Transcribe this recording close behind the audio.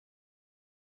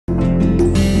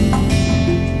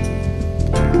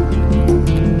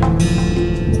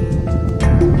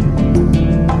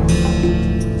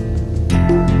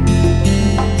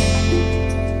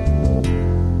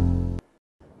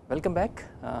Welcome back.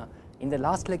 In the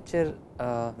last lecture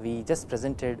we just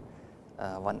presented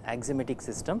one axiomatic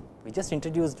system. We just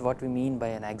introduced what we mean by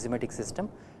an axiomatic system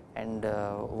and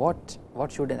what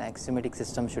should an axiomatic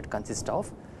system should consist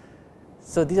of.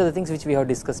 So these are the things which we have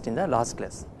discussed in the last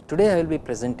class. Today I will be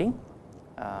presenting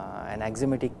an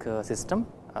axiomatic system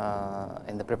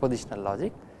in the propositional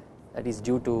logic that is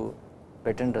due to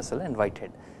Bertrand Russell and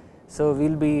Whitehead. So we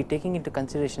will be taking into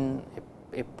consideration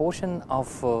a portion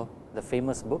of the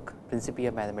famous book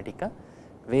Principia Mathematica,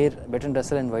 where Bertrand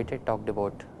Russell and Whitehead talked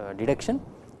about deduction.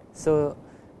 So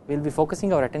we will be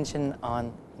focusing our attention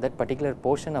on that particular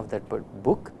portion of that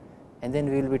book, and then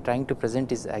we will be trying to present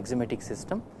his axiomatic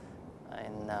system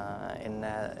in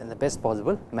the best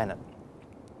possible manner.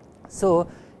 So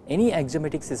any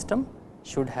axiomatic system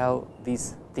should have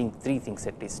these three things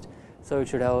at least. So it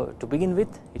should have, to begin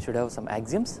with, it should have some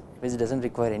axioms which does not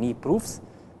require any proofs.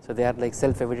 So they are like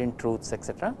self-evident truths,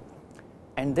 etc.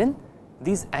 And then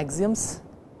these axioms,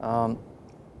 if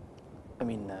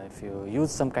you use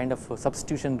some kind of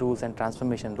substitution rules and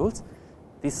transformation rules,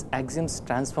 these axioms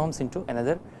transforms into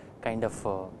another kind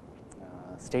of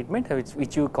statement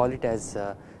which you call it as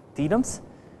theorems.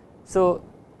 So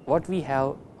what we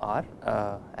have are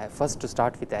first to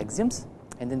start with axioms,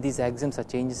 and then these axioms are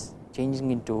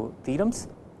changing into theorems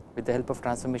with the help of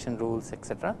transformation rules,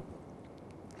 etc.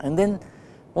 And then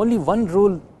only one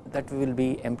rule that we will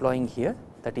be employing here,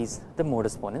 that is the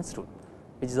modus ponens rule,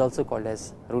 which is also called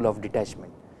as rule of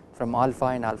detachment. From alpha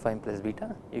and alpha m plus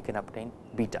beta you can obtain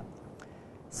beta.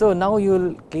 So now you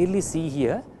will clearly see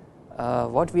here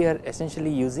what we are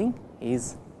essentially using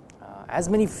is as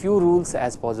many few rules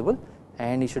as possible,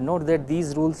 and you should note that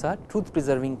these rules are truth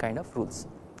preserving kind of rules,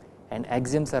 and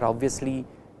axioms are obviously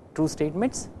true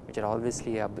statements which are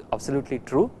obviously absolutely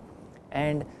true,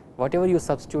 and whatever you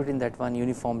substitute in that one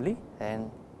uniformly,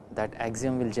 and that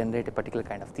axiom will generate a particular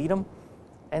kind of theorem,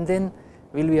 and then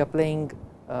we will be applying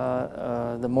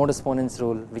the modus ponens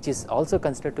rule, which is also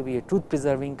considered to be a truth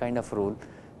preserving kind of rule.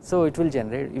 So it will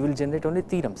generate, you will generate only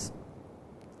theorems.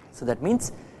 So that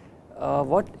means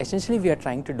what essentially we are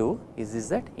trying to do is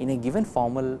that in a given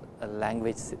formal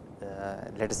language,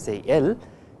 let us say L,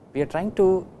 we are trying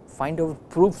to find out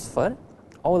proofs for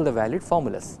all the valid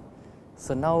formulas.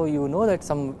 So now you know that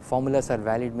some formulas are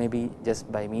valid maybe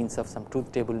just by means of some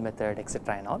truth table method,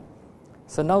 etc. and all.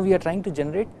 So now we are trying to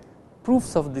generate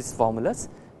proofs of these formulas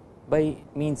by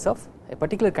means of a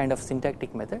particular kind of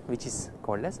syntactic method which is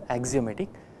called as axiomatic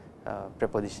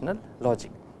propositional logic.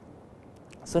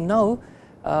 So now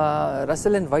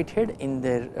Russell and Whitehead in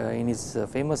his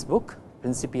famous book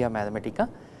Principia Mathematica,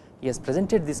 he has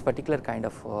presented this particular kind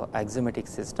of axiomatic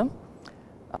system.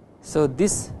 So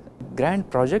this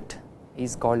grand project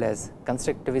is called as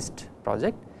constructivist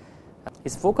project.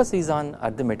 His focus is on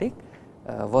arithmetic,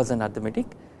 was on arithmetic.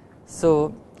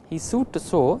 So he sought to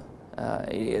show,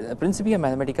 Principia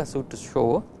Mathematica sought to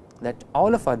show that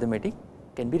all of arithmetic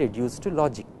can be reduced to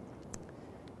logic.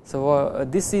 So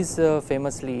this is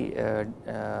famously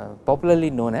popularly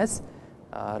known as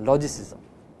logicism.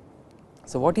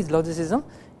 So what is logicism?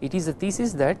 It is a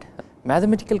thesis that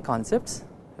mathematical concepts,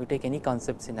 you take any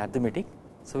concepts in arithmetic,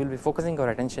 so we will be focusing our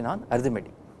attention on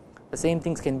arithmetic. The same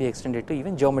things can be extended to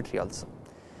even geometry also.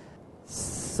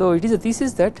 So it is a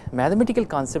thesis that mathematical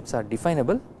concepts are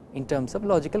definable in terms of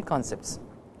logical concepts.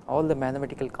 All the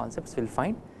mathematical concepts will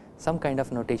find some kind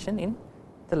of notation in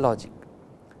the logic,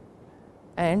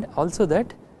 and also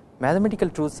that mathematical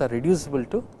truths are reducible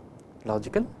to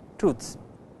logical truths,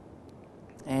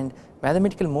 and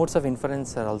mathematical modes of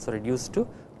inference are also reduced to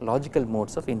logical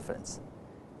modes of inference,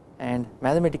 and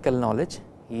mathematical knowledge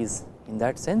is in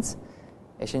that sense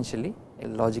essentially a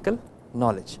logical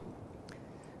knowledge.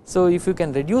 So if you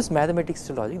can reduce mathematics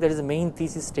to logic, that is the main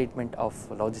thesis statement of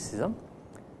logicism.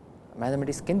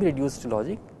 Mathematics can be reduced to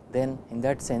logic, then in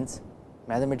that sense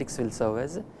mathematics will serve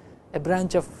as a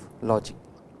branch of logic.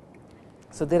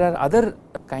 So there are other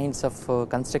kinds of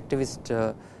constructivist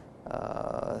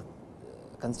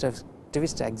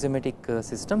axiomatic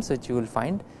systems which you will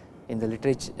find in the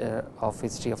literature of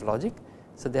history of logic.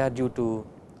 So they are due to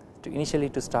initially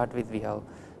to start with, we have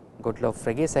Gottlob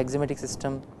Frege's axiomatic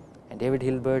system, and David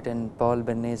Hilbert and Paul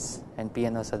Bernays and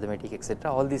Peano's arithmetic,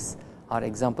 etc. All these are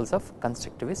examples of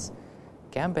constructivist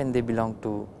camp, and they belong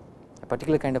to a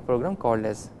particular kind of program called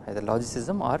as either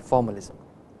logicism or formalism.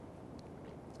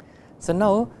 So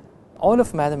now all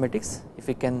of mathematics, if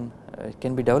we can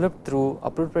be developed through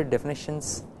appropriate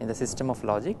definitions in the system of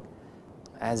logic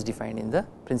as defined in the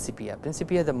Principia.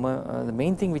 Principia, the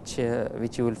main thing which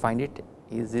you will find it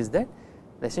is that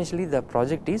essentially the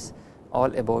project is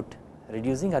all about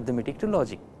reducing arithmetic to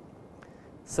logic.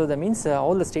 So that means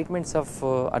all the statements of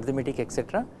arithmetic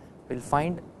etc. will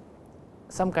find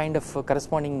some kind of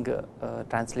corresponding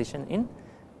translation in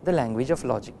the language of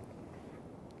logic.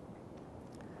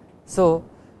 So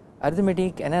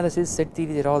arithmetic, analysis, set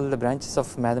theory, they are all the branches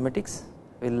of mathematics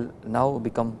will now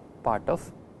become part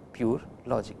of pure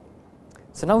logic.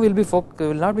 So now we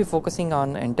will not be focusing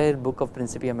on entire book of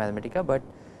Principia Mathematica, but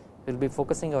we will be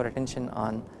focusing our attention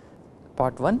on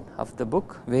part 1 of the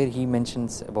book, where he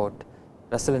mentions about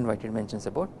Russell and Whitehead mentions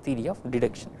about theory of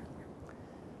deduction.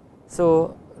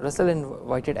 So Russell and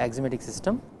Whitehead axiomatic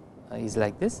system is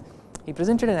like this. He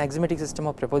presented an axiomatic system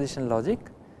of propositional logic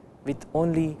with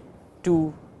only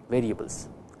 2 variables.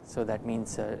 So that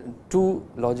means 2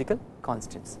 logical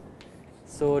constants.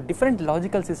 So different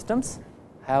logical systems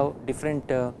have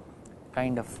different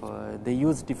kind of they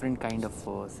use different kind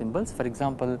of symbols. For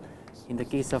example, in the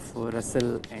case of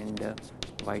Russell and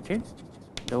Whitehead,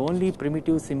 the only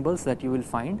primitive symbols that you will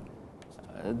find,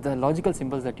 the logical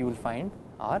symbols that you will find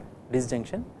are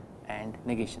disjunction and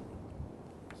negation.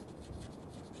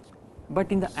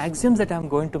 But in the axioms that I am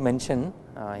going to mention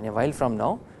in a while from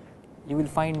now, you will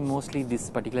find mostly this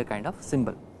particular kind of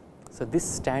symbol. So this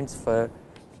stands for,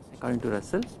 according to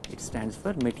Russell, it stands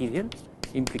for material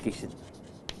implication.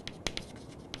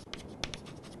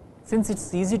 Since it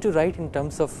is easy to write in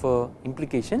terms of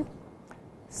implication,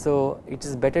 so it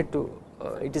is better to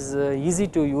it is easy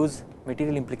to use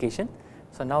material implication.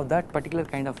 So now that particular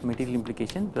kind of material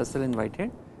implication, Russell and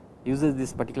Whitehead uses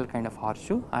this particular kind of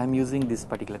horseshoe. I am using this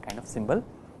particular kind of symbol.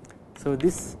 So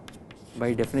this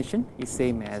by definition is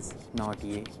same as not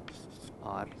A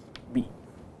or B.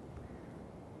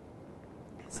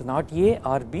 So not A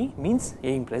or B means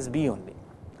A implies B only.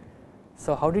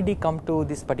 So how did he come to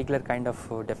this particular kind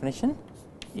of definition?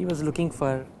 He was looking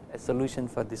for a solution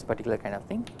for this particular kind of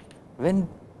thing.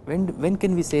 When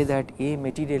can we say that A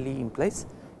materially implies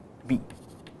B?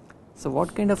 So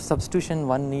what kind of substitution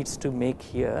one needs to make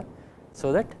here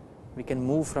so that we can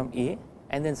move from A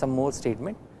and then some more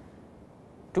statement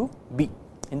to B.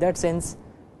 In that sense,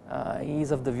 he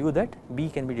is of the view that B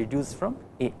can be deduced from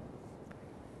A.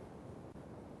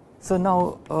 So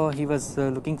now he was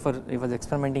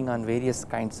experimenting on various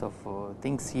kinds of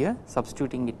things here,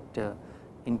 substituting it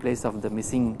in place of the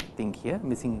missing thing here,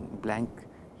 missing blank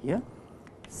here.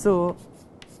 So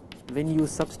when you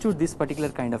substitute this particular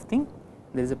kind of thing,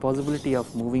 there is a possibility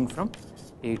of moving from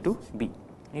A to B.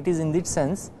 It is in this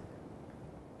sense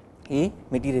A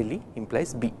materially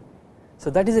implies B. So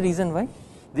that is the reason why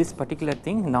this particular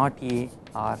thing not A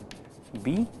or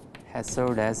B has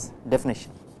served as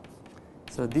definition.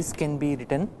 So this can be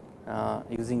written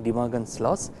using De Morgan's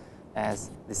laws as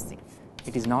this thing.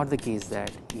 It is not the case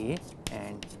that A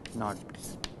and not B.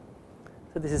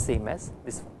 So this is same as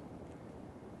this one.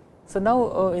 So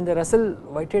now in the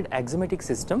Russell-Whitehead axiomatic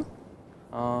system,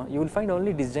 you will find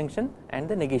only disjunction and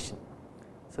the negation.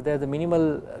 So they are the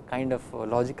minimal kind of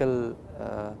logical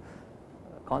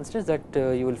constants that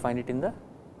you will find it in the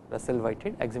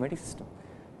Russell-Whitehead axiomatic system.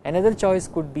 Another choice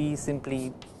could be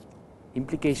simply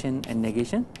implication and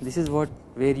negation. This is where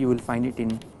you will find it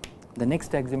in the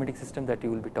next axiomatic system that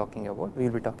you will be talking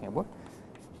about,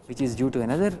 which is due to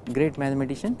another great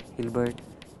mathematician, Hlbert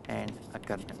and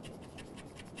Ackermann.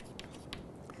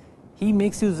 He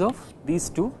makes use of these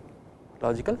 2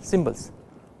 logical symbols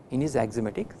in his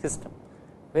axiomatic system,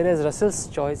 whereas Russell's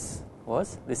choice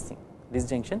was this thing,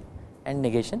 disjunction and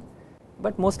negation.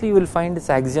 But mostly you will find these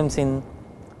axioms in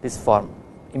this form,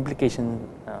 implication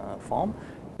form,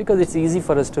 because it is easy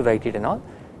for us to write it and all.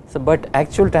 So but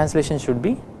actual translation should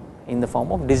be in the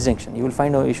form of disjunction.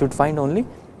 You should find only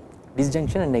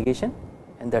disjunction and negation,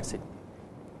 and that is it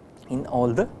in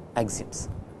all the axioms.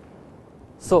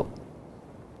 So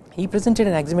he presented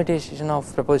an axiomatization of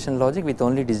propositional logic with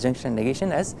only disjunction and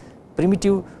negation as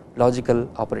primitive logical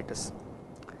operators.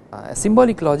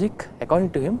 Symbolic logic,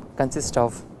 according to him, consists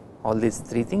of all these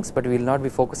 3 things, but we will not be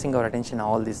focusing our attention on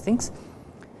all these things.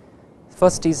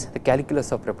 First is the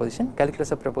calculus of proposition.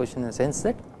 Calculus of proposition in the sense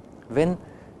that when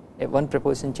one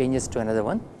proposition changes to another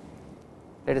one,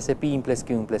 let us say P implies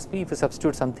Q implies P, if you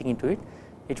substitute something into it,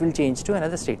 it will change to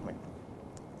another statement.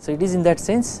 So it is in that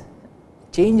sense,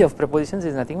 change of propositions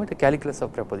is nothing but the calculus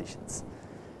of propositions.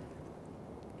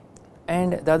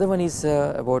 And the other one is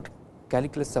about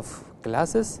calculus of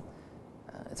classes,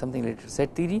 something related to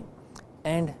set theory,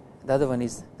 and the other one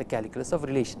is the calculus of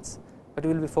relations. But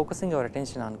we will be focusing our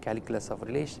attention on calculus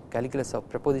of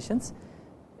propositions.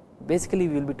 Basically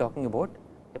we will be talking about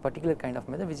a particular kind of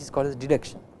method which is called as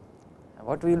deduction.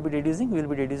 What we will be deducing? We will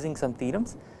be deducing some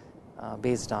theorems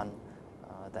based on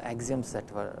the axioms that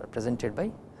were presented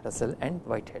by Russell and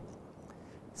Whitehead.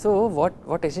 So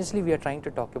what essentially we are trying to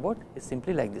talk about is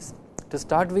simply like this. To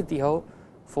start with, you have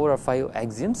 4 or 5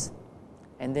 axioms,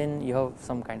 and then you have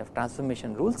some kind of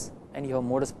transformation rules, and you have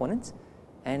modus ponens,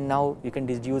 and now you can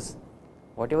deduce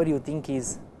whatever you think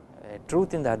is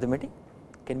truth in the arithmetic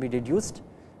can be deduced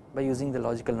by using the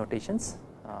logical notations.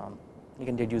 You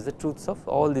can deduce the truths of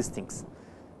all these things.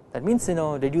 That means,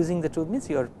 deducing the truth means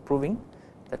you are proving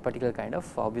that particular kind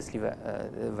of obviously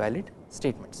valid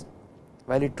statements,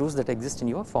 valid truths that exist in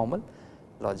your formal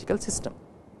logical system.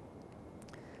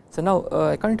 So now,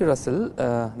 according to Russell,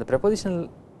 the propositional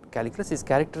calculus is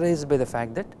characterized by the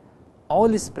fact that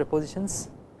all its propositions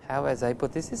have as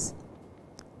hypothesis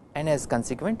and as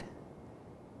consequent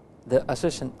the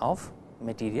assertion of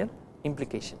material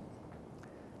implication.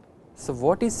 So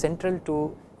what is central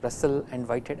to Russell and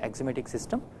Whitehead axiomatic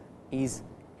system is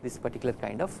this particular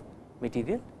kind of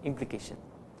material implication.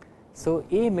 So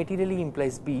A materially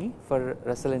implies B for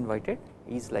Russell and Whitehead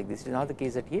is like this. It is not the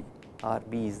case that A or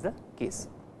B is the case.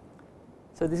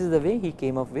 So this is the way he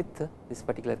came up with this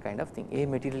particular kind of thing. A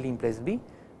materially implies B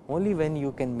only when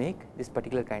you can make this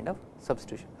particular kind of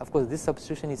substitution. Of course, this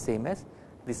substitution is same as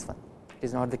this one. It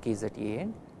is not the case that A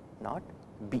and not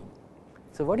B.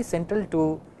 So what is central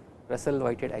to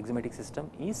Russell-Whitehead axiomatic system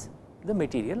is the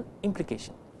material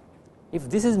implication. If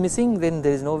this is missing, then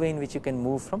there is no way in which you can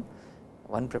move from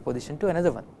one proposition to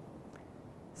another one.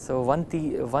 So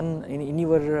in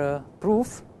your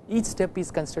proof, each step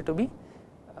is considered to be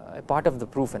a part of the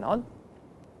proof and all.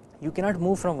 You cannot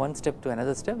move from one step to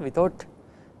another step without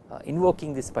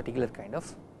invoking this particular kind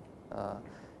of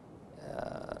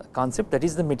concept, that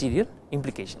is the material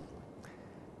implication.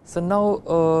 So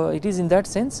now it is in that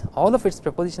sense all of its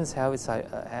propositions have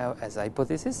as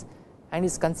hypothesis and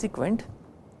is consequent.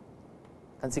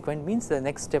 Consequent means the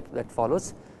next step that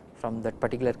follows from that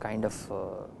particular kind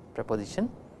of proposition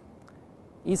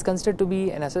is considered to be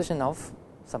an assertion of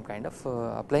some kind of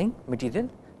applying material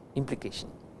implication.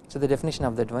 So the definition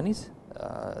of that one is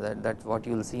that what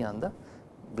you will see on the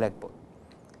blackboard.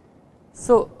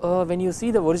 So when you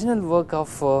see the original work of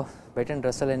Bertrand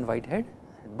Russell and Whitehead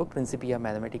book Principia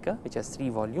Mathematica, which has 3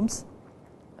 volumes,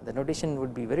 the notation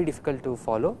would be very difficult to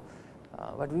follow,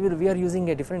 but we are using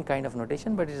a different kind of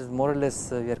notation, but it is more or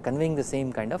less we are conveying the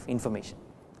same kind of information.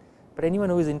 But anyone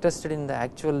who is interested in the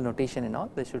actual notation and all,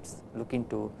 they should look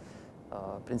into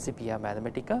Principia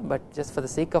Mathematica, but just for the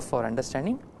sake of our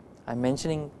understanding, I am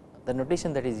mentioning the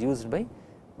notation that is used by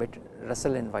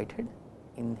Russell and Whitehead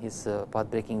in his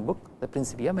path breaking book, the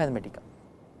Principia Mathematica.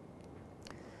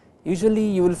 Usually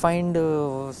you will find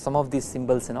some of these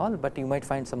symbols and all, but you might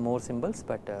find some more symbols,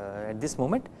 but at this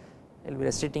moment we will be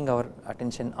restricting our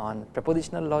attention on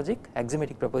propositional logic,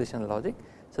 axiomatic propositional logic.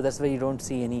 So that is why you do not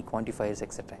see any quantifiers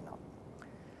etc. now.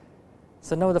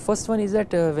 So now the first one is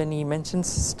that when he mentions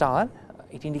star,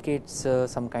 it indicates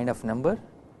some kind of number,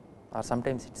 or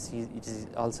sometimes it is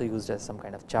also used as some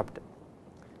kind of chapter.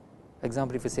 For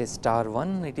example, if you say star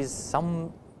 1, it is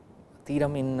some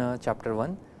theorem in chapter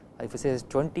 1. If you say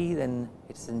 20, then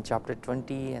it is in chapter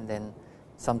 20 and then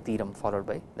some theorem followed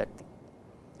by that thing.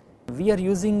 We are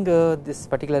using this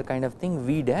particular kind of thing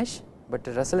V dash, but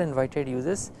Russell and Whitehead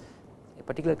uses a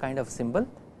particular kind of symbol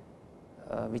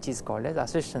which is called as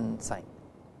assertion sign.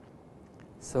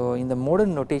 So in the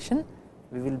modern notation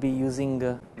we will be using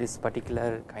this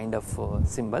particular kind of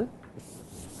symbol.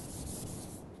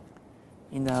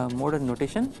 In the modern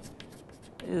notation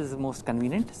it is most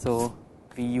convenient, so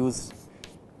we use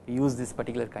this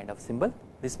particular kind of symbol.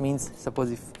 This means,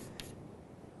 suppose if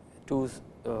 2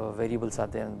 variables are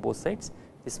there on both sides,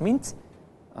 this means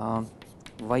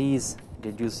y is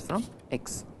deduced from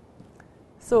x.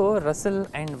 So Russell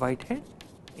and Whitehead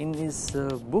in his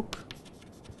book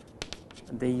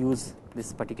they use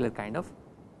this particular kind of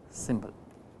symbol,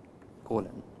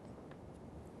 colon.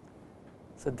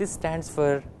 So this stands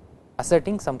for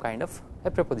asserting some kind of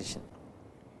a proposition.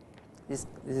 This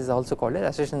is also called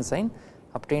as assertion sign,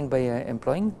 obtained by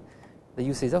employing the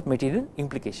usage of material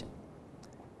implication.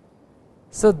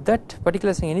 So that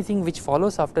particular thing, anything which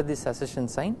follows after this assertion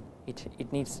sign,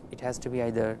 it has to be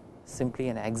either simply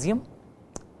an axiom,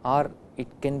 or it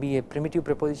can be a primitive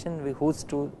proposition whose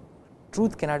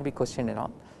truth cannot be questioned at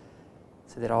all.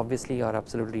 So they obviously are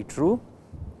absolutely true,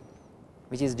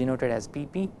 which is denoted as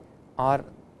PP, or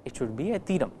it should be a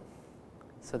theorem.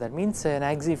 So that means an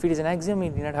axiom, if it is an axiom,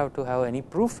 it do not have to have any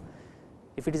proof.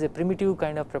 If it is a primitive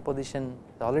kind of proposition,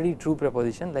 already true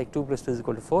proposition like 2 plus 2 is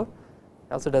equal to 4,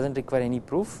 it also does not require any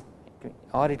proof,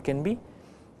 or it can be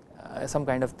some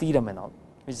kind of theorem and all,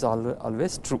 which is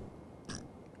always true.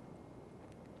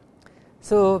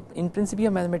 So in Principia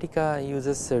Mathematica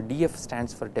uses DF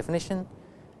stands for definition,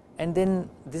 and then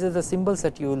these are the symbols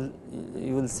that you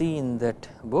will see in that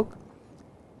book,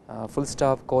 full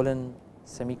stop, colon,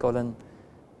 semicolon,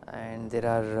 and there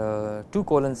are 2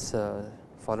 colons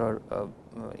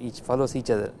each follows each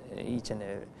other,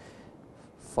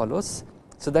 follows.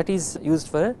 So that is used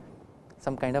for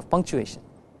some kind of punctuation.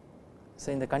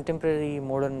 So in the contemporary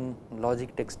modern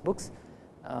logic textbooks,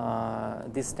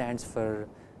 this stands for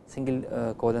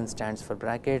single colon stands for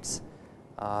brackets,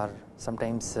 or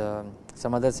sometimes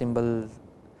some other symbol,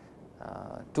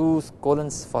 2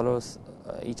 colons follows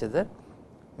each other,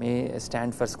 may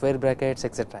stand for square brackets,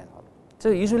 etc. So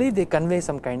usually they convey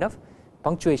some kind of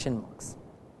punctuation marks.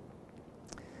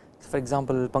 For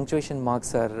example, punctuation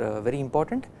marks are very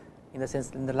important, in the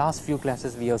sense in the last few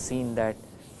classes we have seen that,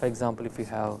 for example, if you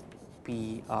have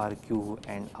P, R, Q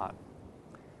and R.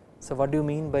 So what do you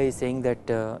mean by saying that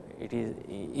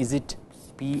is it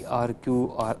P, R, Q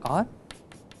or R?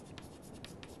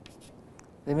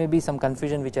 There may be some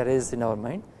confusion which arises in our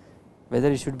mind,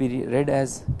 whether it should be read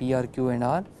as P, R, Q and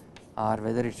R, or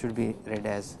whether it should be read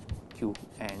as Q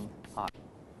and R.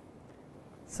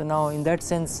 So now in that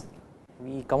sense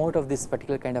we come out of this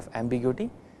particular kind of ambiguity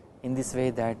in this way,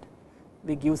 that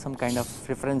we give some kind of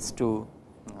reference to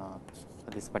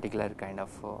this particular kind of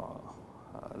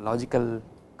logical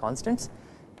constants.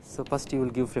 So first you will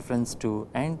give reference to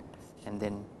and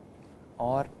then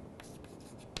or,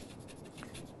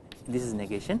 this is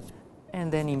negation,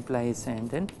 and then implies, and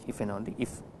then if and only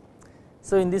if.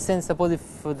 So in this sense, suppose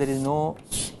if there is no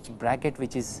bracket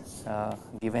which is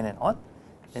given and all,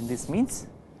 then this means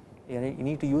you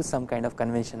need to use some kind of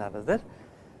convention or other.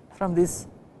 From this,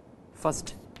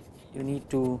 first you need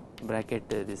to bracket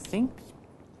this thing,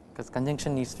 because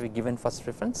conjunction needs to be given first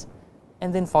reference,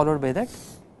 and then followed by that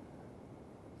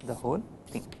the whole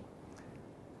thing.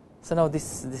 So now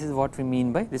this is what we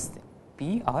mean by this thing,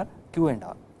 P, R, Q and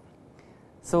R.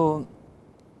 So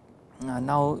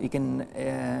now you can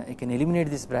eliminate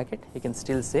this bracket, you can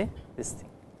still say this thing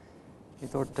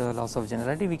without loss of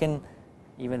generality. We can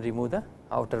even remove the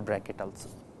outer bracket also.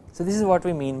 So this is what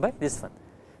we mean by this one.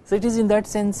 So it is in that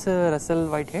sense Russell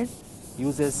Whitehead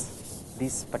uses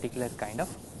these particular kind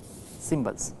of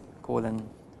symbols, colon,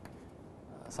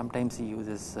 sometimes he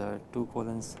uses 2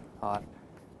 colons or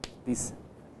these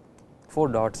 4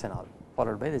 dots and all,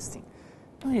 followed by this thing.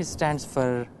 It stands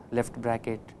for left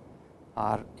bracket,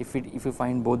 or if you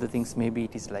find both the things, maybe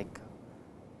it is like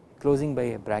closing by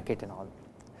a bracket and all.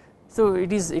 So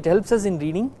it helps us in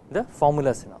reading the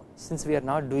formulas and all, since we are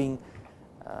not doing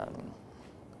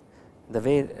the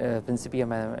way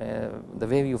the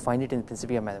way you find it in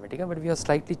Principia Mathematica, but we have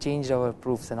slightly changed our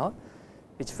proofs and all,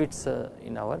 which fits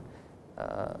in our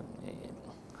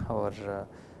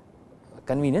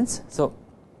convenience. So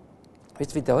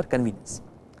which with our convenience.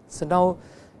 So now,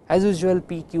 as usual,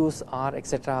 P, Qs, R,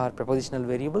 etc. are prepositional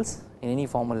variables. In any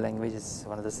formal language is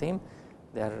one of the same.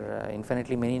 There are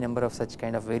infinitely many number of such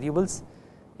kind of variables.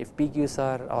 If P, Qs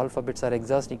are alphabets are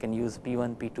exhaust, you can use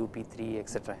P1, P2, P3,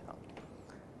 etc.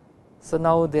 So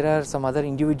now there are some other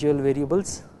individual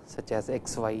variables such as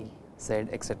X, Y, Z,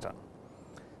 etc.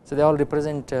 So they all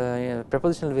represent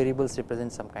prepositional variables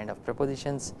represent some kind of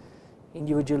prepositions.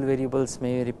 Individual variables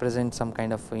may represent some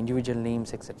kind of individual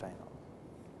names, etc.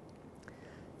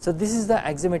 So this is the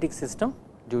axiomatic system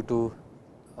due to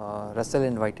Russell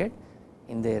and Whitehead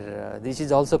in their this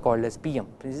is also called as PM,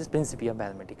 this is Principia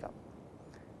Mathematica.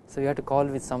 So you have to call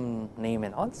with some name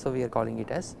and all, so we are calling it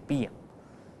as PM.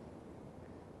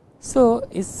 So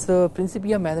is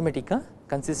Principia Mathematica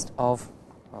consists of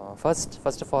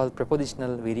first of all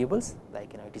prepositional variables,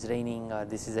 like it is raining, or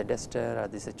this is a duster, or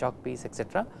this is a chalk piece,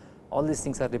 etc. All these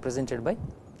things are represented by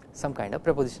some kind of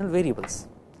prepositional variables,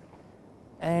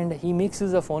 and he makes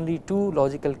use of only 2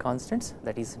 logical constants,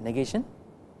 that is negation,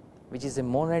 which is a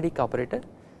monadic operator.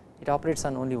 It operates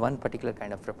on only one particular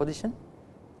kind of preposition,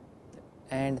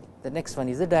 and the next one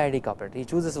is the dyadic operator. He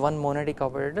chooses one monadic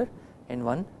operator and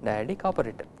one dyadic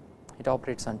operator. It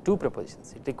operates on 2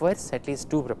 prepositions. It requires at least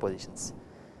 2 prepositions.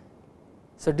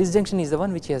 So disjunction is the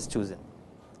one which he has chosen,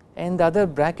 and the other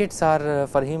brackets are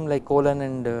for him like colon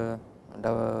and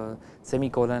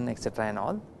semicolon, etc. and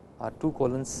all are 2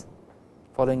 colons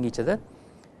following each other.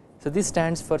 So this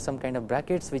stands for some kind of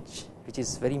brackets which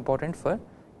is very important for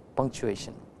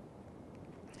punctuation,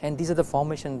 and these are the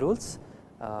formation rules.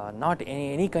 Not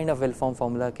any kind of well formed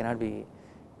formula cannot be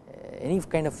any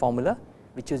kind of formula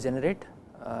which you generate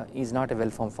is not a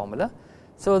well formed formula.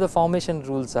 So the formation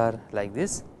rules are like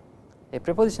this: a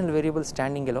prepositional variable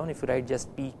standing alone, if you write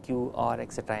just P, Q, R,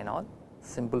 etc. and all,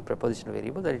 simple prepositional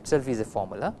variable, that itself is a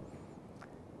formula.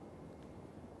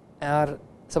 Or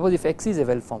suppose if X is a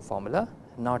well formed formula,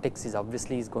 not X is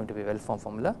obviously is going to be a well formed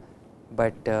formula,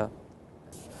 but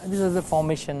these are the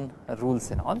formation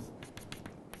rules and all.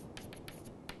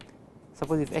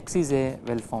 Suppose if X is a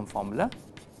well formed formula,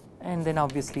 and then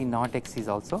obviously not X is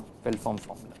also well formed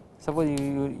formula. Suppose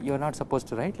you are not supposed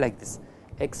to write like this,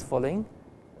 X following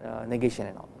negation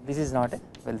and all. This is not a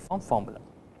well formed formula.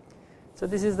 So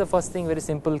this is the first thing, very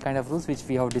simple kind of rules which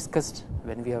we have discussed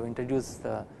when we have introduced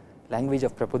the language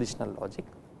of propositional logic.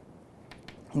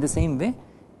 In the same way,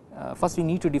 first we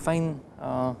need to define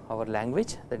our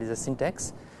language, that is a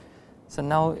syntax. So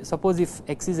now suppose if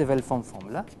X is a well formed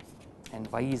formula and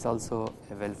Y is also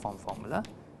a well formed formula,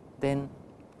 then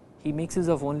he makes use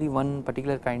of only one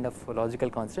particular kind of logical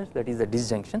constant, that is the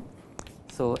disjunction.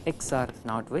 So X or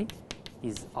not Y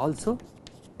is also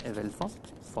a well formed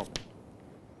formula.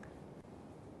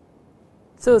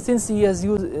 So since he has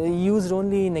used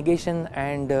only negation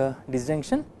and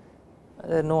disjunction,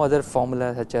 no other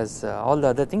formula such as all the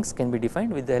other things can be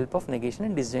defined with the help of negation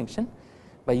and disjunction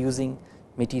by using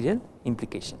material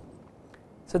implication.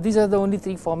 So these are the only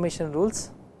three formation rules.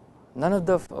 None of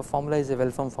the formula is a well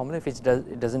formed formula if it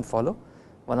does not follow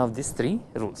one of these three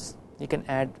rules. You can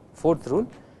add fourth rule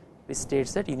which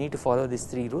states that you need to follow these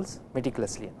three rules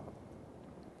meticulously.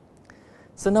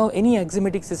 So now any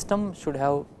axiomatic system should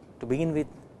have to begin with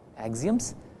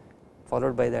axioms,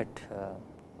 followed by that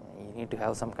you need to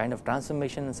have some kind of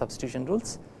transformation and substitution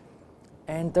rules,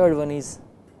 and third one is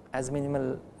as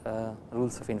minimal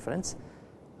rules of inference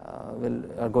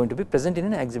are going to be present in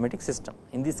an axiomatic system.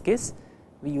 In this case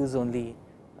we use only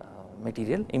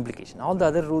material implication, all the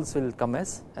other rules will come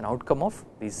as an outcome of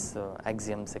these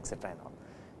axioms, etc. and all.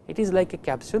 It is like a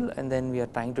capsule, and then we are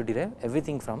trying to derive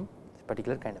everything from this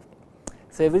particular kind of thing.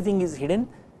 So everything is hidden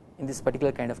in this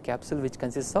particular kind of capsule which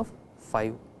consists of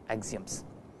 5 axioms.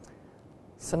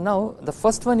 So now the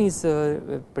first one is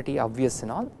pretty obvious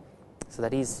and all. So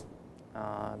that is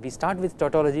we start with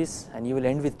tautologies and you will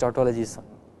end with tautologies.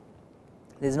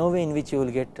 There is no way in which you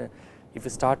will get if you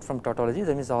start from tautology,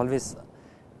 that means always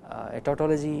a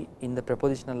tautology in the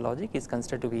propositional logic is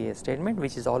considered to be a statement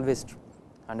which is always true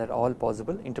under all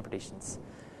possible interpretations.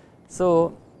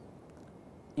 So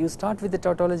you start with the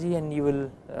tautology and you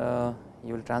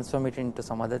will transform it into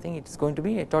some other thing, it is going to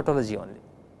be a tautology only.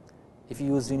 If you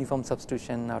use uniform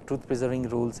substitution or truth preserving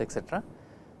rules, etc.,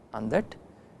 on that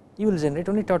you will generate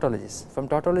only tautologies. From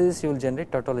tautologies you will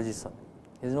generate tautologies only.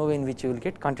 There is no way in which you will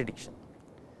get contradiction.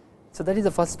 So that is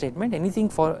the first statement. Anything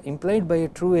implied by a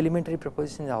true elementary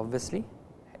proposition, obviously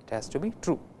it has to be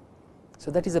true.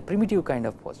 So that is a primitive kind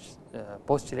of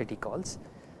postulate he calls.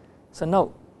 So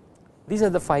now these are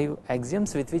the 5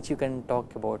 axioms with which you can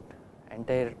talk about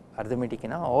entire arithmetic,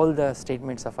 all the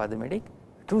statements of arithmetic,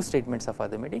 true statements of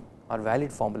arithmetic or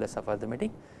valid formulas of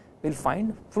arithmetic. We will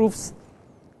find proofs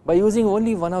by using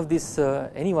only one of these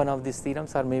any one of these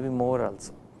theorems or maybe more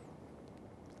also.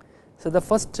 So the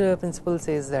first principle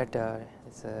says that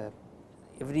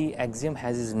every axiom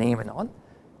has its name and all.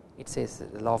 It says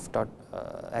law of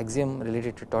axiom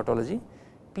related to tautology,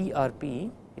 P or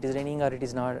P, it is raining or it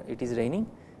is not, it is raining,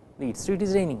 leads to it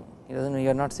is raining. You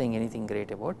are not saying anything great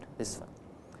about this one.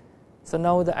 So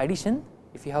now the addition,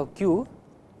 if you have Q,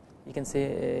 you can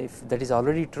say if that is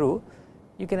already true,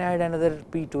 you can add another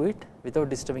P to it without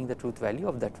disturbing the truth value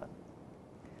of that one.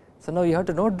 So now you have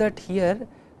to note that here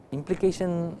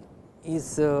implication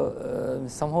is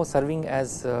somehow serving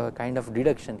as a kind of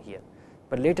deduction here,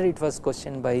 but later it was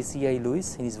questioned by C.I.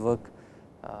 Lewis in his work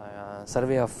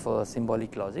Survey of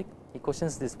Symbolic Logic. He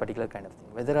questions this particular kind of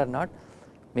thing, whether or not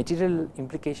material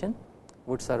implication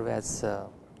would serve as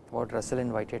what Russell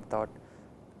and Whitehead thought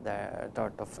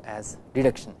of as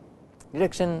deduction.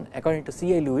 Deduction, according to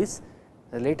C.I. Lewis,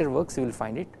 the later works you will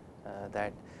find it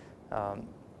that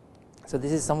so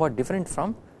this is somewhat different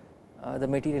from the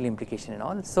material implication and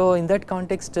all. So in that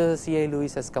context C.I.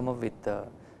 Lewis has come up with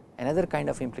another kind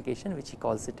of implication which he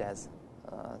calls it as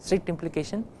strict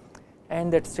implication,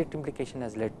 and that strict implication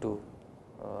has led to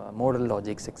modal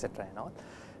logics, etc. and all.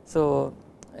 So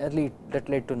that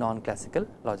led to non-classical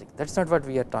logic. That is not what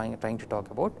we are trying to talk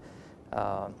about.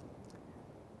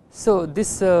 So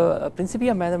this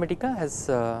Principia Mathematica has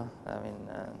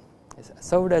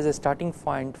served as a starting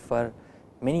point for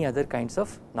many other kinds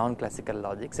of non-classical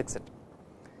logics, etc.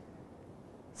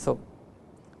 So,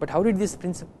 but how did this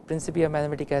Principia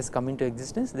Mathematica has come into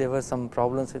existence? There were some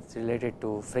problems related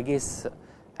to Frege's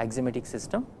axiomatic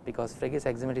system, because Frege's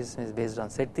axiomatic system is based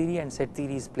on set theory, and set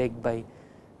theory is plagued by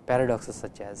paradoxes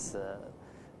such as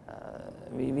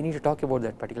we need to talk about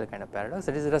that particular kind of paradox,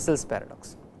 that is Russell's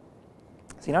paradox.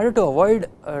 So in order to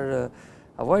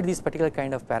avoid these particular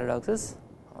kind of paradoxes,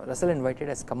 Russell and Whitehead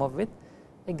has come up with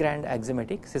a grand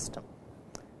axiomatic system.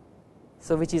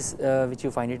 So which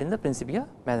you find it in the Principia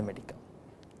Mathematica.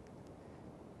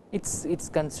 It's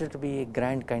considered to be a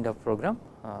grand kind of program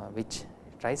which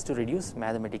tries to reduce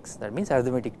mathematics, that means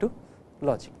arithmetic, to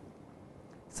logic.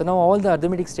 So now all the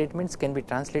arithmetic statements can be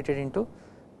translated into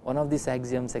one of these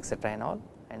axioms, etc., and all,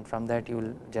 and from that you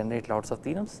will generate lots of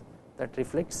theorems that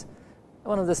reflects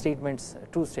one of the statements,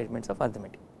 true statements of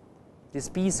arithmetic. This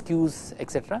P's, Q's,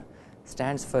 etc.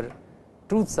 stands for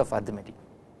truths of arithmetic.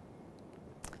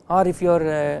 Or if you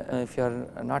are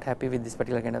not happy with this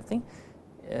particular kind of thing,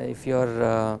 if you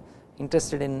are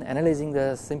interested in analyzing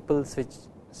the simple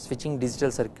switching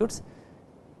digital circuits,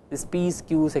 this P's,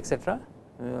 Q's, etc.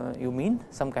 You mean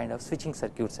some kind of switching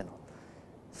circuits and all.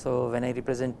 So when I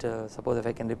represent, suppose if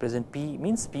I can represent P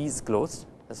means P is closed,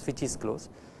 the switch is closed,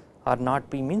 or not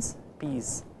P means P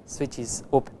is switch is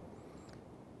open.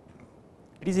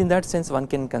 It is in that sense one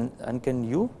can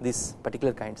use these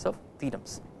particular kinds of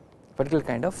theorems, particular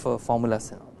kind of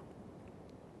formulas and all.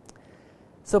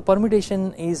 So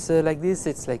permutation is like this,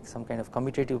 it's like some kind of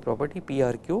commutative property. P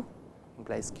or Q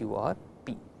implies Q or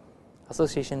P.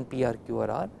 Association P or Q or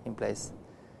R implies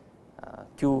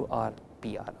Q or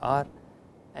P or R.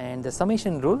 And the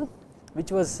summation rule,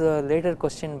 which was later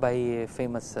questioned by a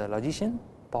famous logician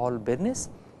Paul Bernays,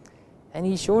 and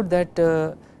he showed that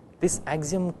this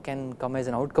axiom can come as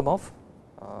an outcome of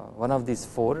one of these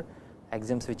 4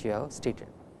 axioms which you have stated,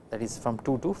 that is from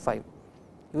 2 to 5.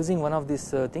 Using one of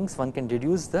these things one can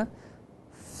deduce the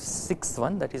 6th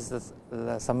one, that is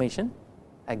the summation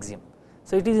axiom.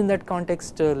 So it is in that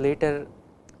context later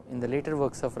in the later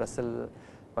works of Russell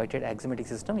Whitehead axiomatic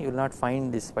system you will not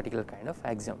find this particular kind of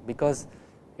axiom, because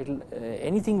it will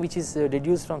anything which is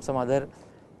deduced from some other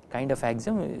kind of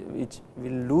axiom which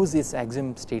will lose its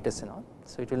axiom status and all,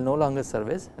 so it will no longer serve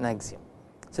as an axiom.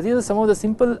 So these are some of the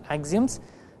simple axioms,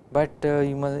 but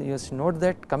you must note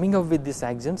that coming up with these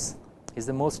axioms is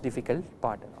the most difficult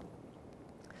part and all.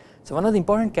 So one of the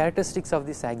important characteristics of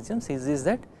these axioms is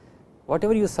that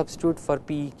whatever you substitute for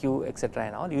P, Q, etc.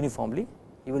 and all uniformly,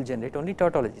 you will generate only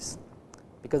tautologies,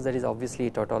 because that is obviously a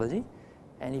tautology,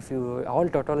 and if you all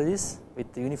tautologies with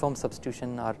uniform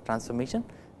substitution or transformation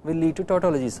will lead to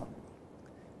tautologies.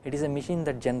 It is a machine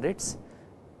that generates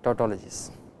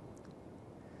tautologies.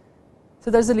 So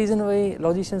that is the reason why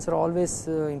logicians are always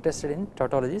interested in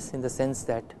tautologies, in the sense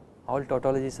that all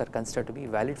tautologies are considered to be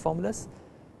valid formulas,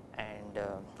 and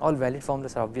all valid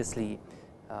formulas are obviously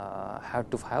have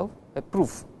to have a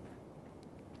proof.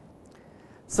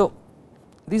 So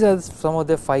these are some of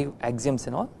the 5 axioms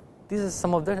and all. These are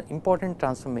some of the important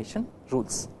transformation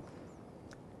rules.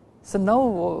 So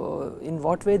now in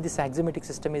what way this axiomatic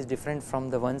system is different from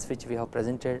the ones which we have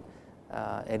presented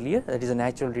earlier, that is a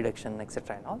natural deduction,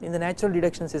 etc. and all. In the natural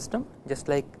deduction system, just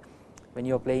like when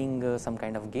you are playing some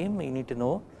kind of game, you need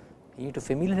to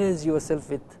familiarize yourself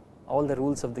with all the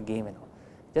rules of the game and all.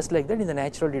 Just like that in the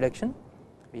natural deduction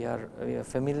we are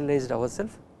familiarized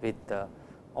ourselves with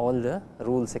all the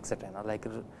rules, etc. Like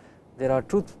there are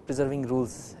truth preserving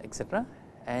rules, etc.,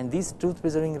 and these truth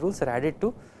preserving rules are added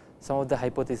to some of the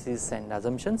hypotheses and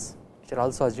assumptions which are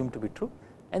also assumed to be true,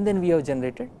 and then we have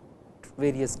generated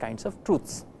various kinds of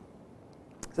truths.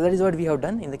 So that is what we have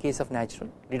done in the case of natural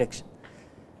deduction.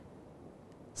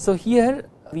 So here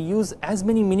we use as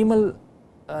many minimal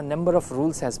number of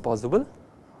rules as possible,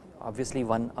 obviously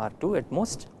 1 or 2 at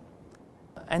most,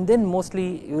 and then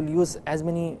mostly you will use as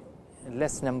many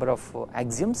less number of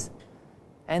axioms,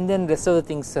 and then rest of the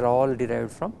things are all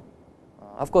derived from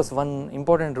of course one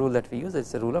important rule that we use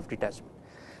is the rule of detachment.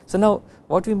 So now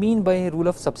what we mean by rule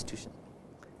of substitution,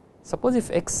 suppose if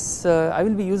x I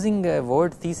will be using a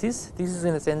word thesis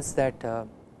in the sense that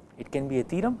it can be a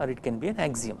theorem or it can be an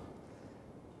axiom.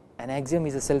 An axiom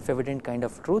is a self-evident kind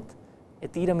of truth, a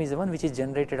theorem is the one which is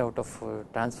generated out of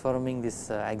transforming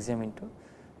this axiom into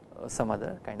some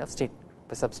other kind of state.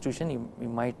 By substitution you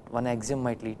might, one axiom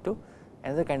might lead to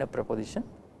another kind of proposition,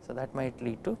 so that might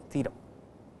lead to theorem.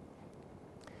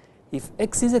 If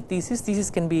x is a thesis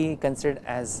can be considered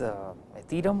as a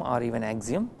theorem or even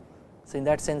axiom. So in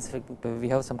that sense we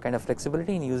have some kind of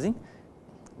flexibility in using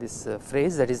this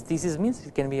phrase, that is thesis means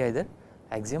it can be either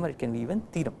axiom or it can be even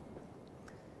theorem.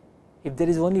 If there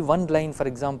is only one line, for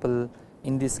example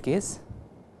in this case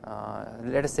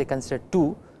let us say consider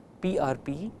 2 P or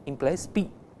P implies P,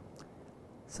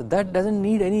 so that does not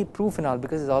need any proof and all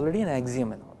because it is already an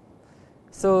axiom and all.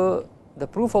 So the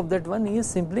proof of that one is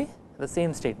simply the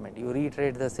same statement, you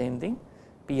reiterate the same thing,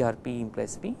 P or P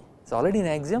implies P, it is already an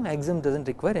axiom, axiom does not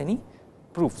require any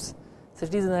proofs. So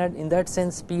it is in that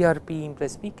sense P or P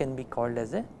implies P can be called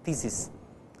as a thesis.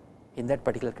 In that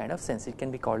particular kind of sense it can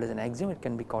be called as an axiom, it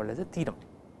can be called as a theorem.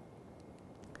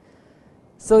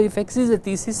 So if X is a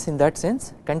thesis in that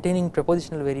sense containing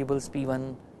propositional variables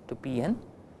P1 to Pn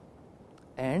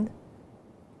and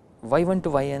Y1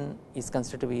 to Yn is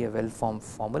considered to be a well formed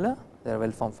formula, there are well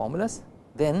formed formulas,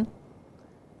 then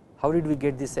how did we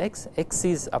get this X? X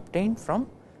is obtained from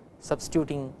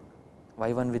substituting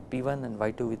Y1 with P1 and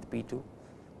Y2 with P2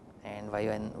 and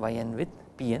Yn with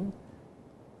Pn,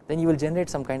 then you will generate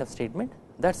some kind of statement.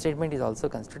 That statement is also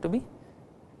considered to be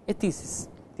a thesis.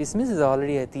 This means it is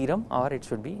already a theorem or it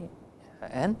should be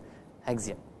an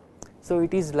axiom. So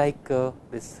it is like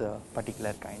this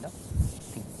particular kind of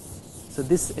thing. So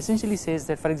this essentially says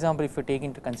that, for example, if you take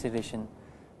into consideration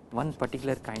one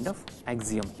particular kind of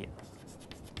axiom here,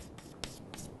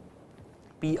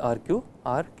 P or Q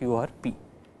or Q or P,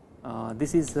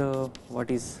 this is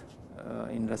what is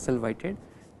in Russell-Whitehead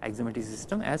axiomatic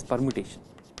system as permutation.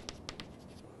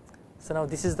 So now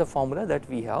this is the formula that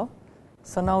we have.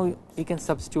 So now you can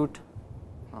substitute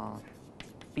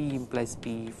P implies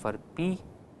P for P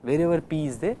wherever P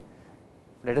is there.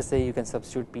 Let us say you can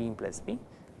substitute P implies P,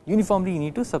 uniformly you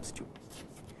need to substitute,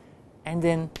 and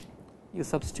then you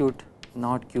substitute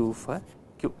not Q for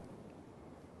Q.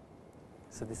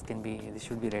 So this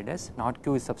should be read as not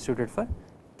Q is substituted for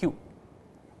Q.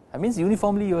 That means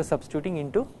uniformly you are substituting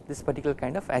into this particular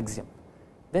kind of axiom.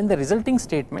 Then the resulting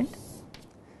statement,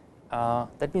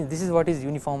 that means this is what is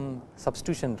uniform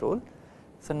substitution rule.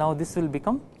 So now this will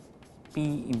become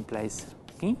P implies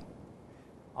P,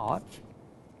 or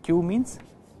Q means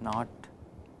not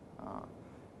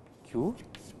Q.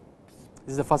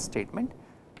 This is the first statement,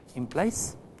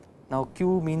 implies, now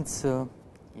Q means you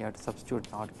have to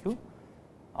substitute not Q,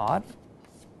 or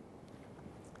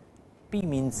P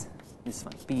means this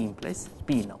one, P implies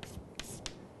P now.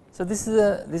 So this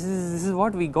is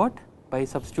what we got by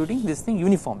substituting this thing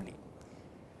uniformly.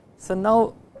 So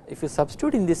now if you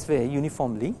substitute in this way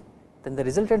uniformly, then the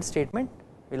resultant statement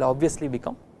will obviously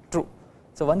become true.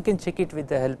 So one can check it with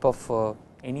the help of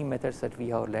any methods that we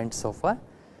have learned so far.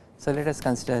 So let us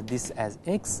consider this as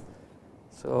X.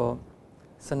 So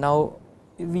now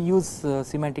we use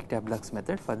semantic tableaux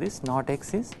method for this. Not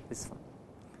X is this one.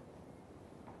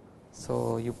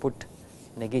 So you put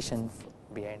negation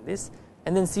behind this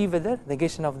and then see whether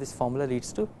negation of this formula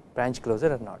leads to branch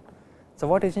closure or not. So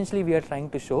what essentially we are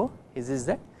trying to show is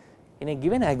that in a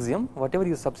given axiom whatever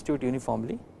you substitute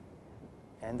uniformly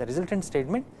and the resultant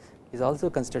statement is also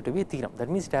considered to be a theorem, that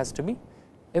means it has to be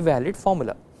a valid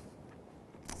formula.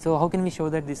 So how can we show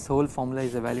that this whole formula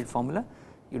is a valid formula?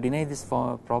 You deny this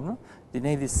formula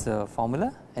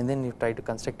and then you try to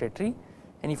construct a tree,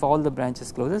 and if all the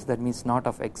branches closes, that means not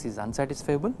of X is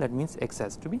unsatisfiable, that means X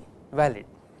has to be valid.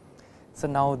 So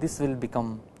now this will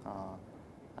become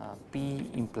P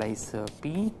implies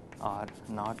P or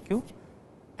not Q,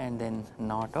 and then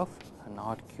not of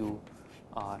not Q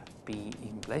or P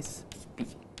implies P.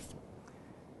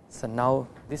 So now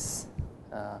this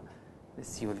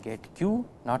you will get Q,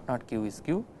 not Q is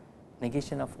Q,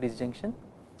 negation of disjunction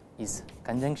is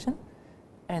conjunction,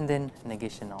 and then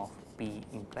negation of P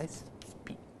implies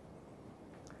P.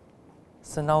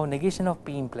 So now negation of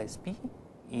P implies P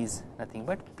is nothing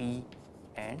but P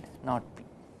and not P.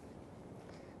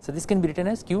 So this can be written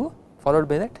as Q followed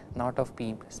by that not of P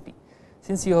implies P.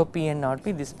 Since you have P and not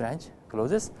P, this branch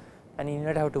closes and you do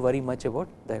not have to worry much about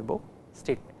the above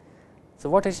statement. So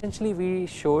what essentially we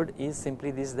showed is simply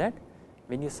this, that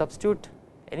when you substitute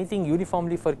anything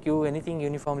uniformly for Q, anything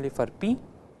uniformly for P,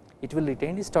 it will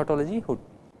retain its tautology hood.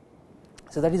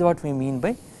 So that is what we mean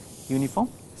by uniform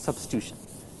substitution.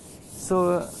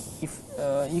 So if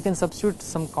you can substitute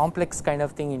some complex kind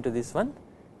of thing into this one,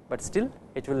 but still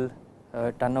it will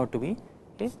turn out to be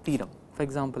a theorem. For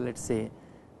example, let us say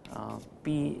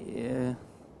P, you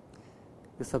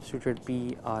substituted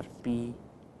P or P,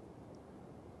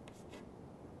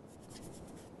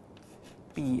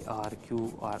 P or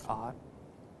Q or R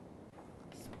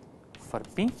for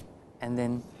P, and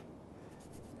then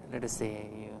let us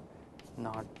say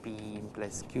not P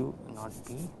implies Q, not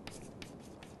P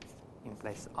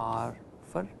implies R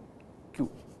for Q.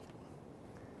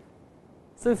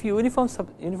 So if you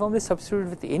uniformly substitute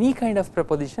with any kind of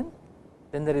proposition,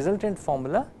 then the resultant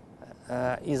formula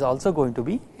is also going to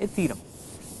be a theorem,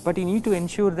 but you need to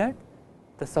ensure that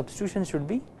the substitution should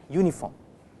be uniform.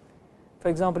 For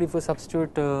example, if you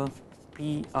substitute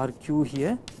P or Q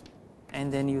here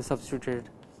and then you substituted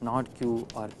not Q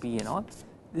or P and all,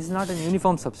 this is not a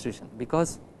uniform substitution,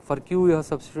 because for Q you have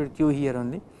substituted Q here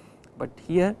only, but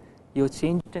here you have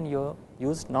changed it and you have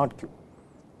used not Q,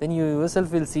 then you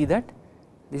yourself will see that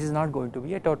this is not going to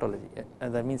be a tautology,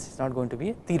 that means it is not going to be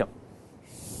a theorem.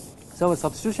 So a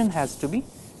substitution has to be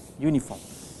uniform,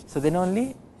 so then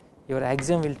only your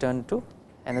axiom will turn to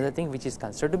another thing which is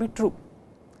considered to be true.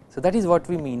 So that is what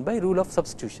we mean by rule of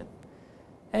substitution.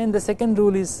 And the second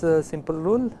rule is a simple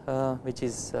rule which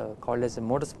is called as a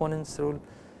modus ponens rule,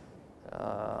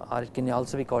 or it can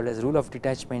also be called as rule of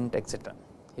detachment, etc.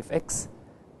 If x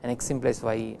and x implies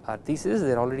y are theses,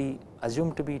 they are already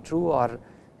assumed to be true or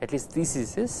at least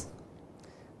theses,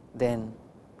 then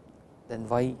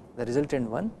y, the resultant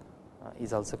one,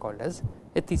 is also called as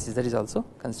a thesis, that is also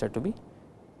considered to be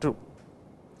true.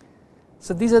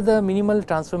 So these are the minimal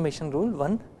transformation rule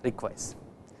one requires.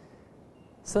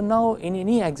 So now in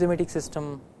any axiomatic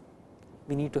system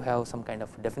we need to have some kind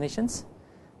of definitions.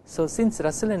 So since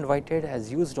Russell and Whitehead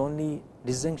has used only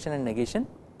disjunction and negation,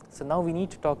 so now we need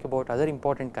to talk about other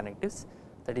important connectives,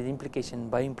 that is implication,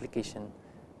 by implication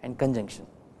and conjunction.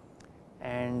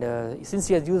 And since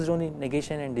he has used only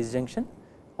negation and disjunction,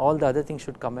 all the other things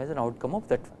should come as an outcome of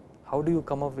that. How do you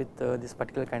come up with this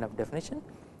particular kind of definition?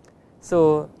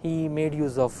 So he made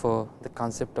use of the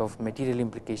concept of material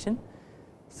implication.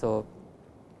 So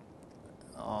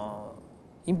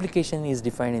implication is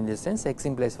defined in this sense, x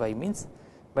implies y means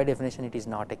by definition it is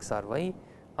not x or y,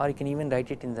 or you can even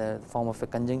write it in the form of a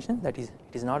conjunction, that is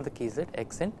it is not the case that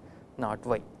x and not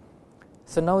y.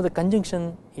 So now the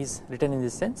conjunction is written in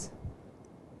this sense.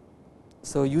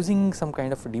 So using some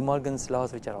kind of De Morgan's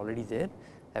laws which are already there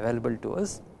available to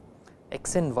us,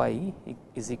 x and y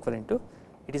is equivalent to,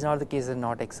 it is not the case that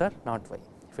not x or not y.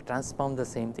 If you transform the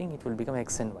same thing, it will become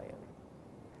x and y.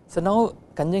 So now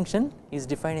conjunction is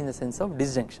defined in the sense of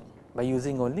disjunction by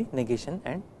using only negation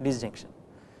and disjunction.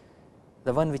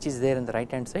 The one which is there on the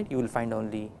right hand side, you will find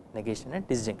only negation and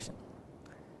disjunction.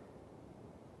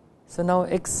 So now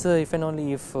x, if and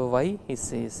only if y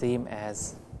is same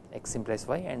as x implies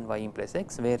y and y implies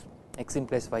x, where x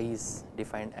implies y is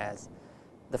defined as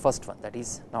the first one, that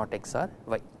is not x or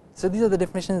y. So these are the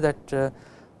definitions that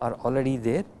are already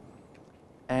there,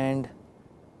 and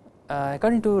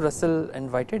according to Russell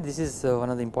and Whitehead, this is one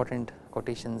of the important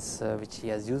quotations which he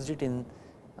has used it in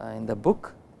the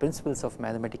book Principles of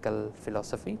Mathematical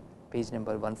Philosophy, page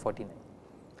number 149.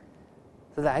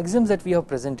 So the axioms that we have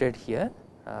presented here,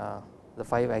 the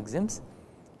 5 axioms,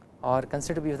 are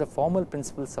considered to be the formal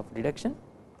principles of deduction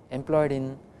employed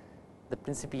in the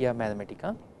Principia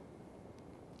Mathematica.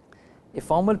 A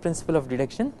formal principle of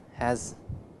deduction has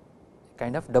a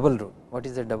kind of double rule. What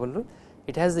is the double rule?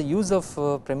 It has the use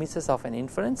of premises of an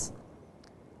inference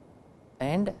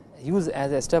and use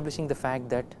as establishing the fact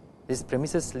that this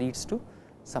premises leads to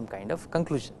some kind of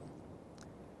conclusion.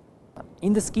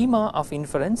 In the schema of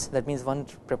inference, that means one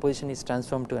proposition is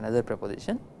transformed to another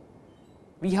proposition,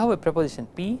 we have a proposition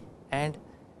P and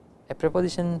a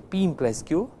proposition P implies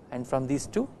Q, and from these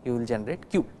two you will generate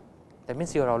Q. That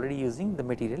means you are already using the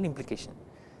material implication.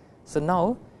 So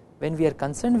now when we are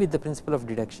concerned with the principle of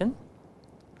deduction,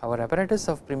 our apparatus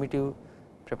of primitive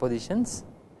propositions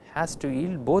has to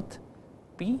yield both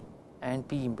P and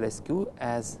P implies Q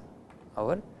as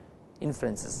our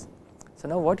inferences. So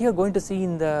now what you are going to see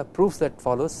in the proofs that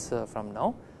follows from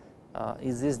now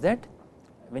is this, that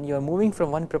when you are moving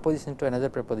from one proposition to another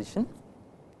proposition,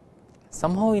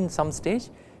 somehow in some stage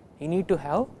you need to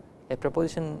have a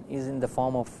proposition is in the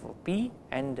form of P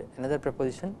and another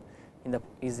proposition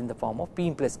is in the form of P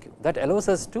implies Q. That allows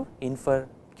us to infer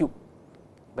Q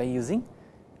by using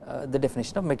the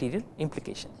definition of material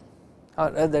implication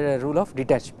or the rule of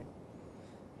detachment.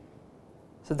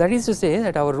 So that is to say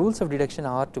that our rules of deduction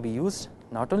are to be used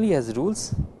not only as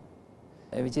rules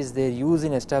which is their use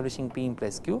in establishing P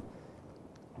implies Q,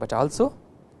 but also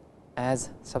as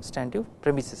substantive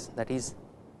premises, that is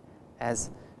as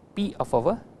P of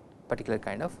our particular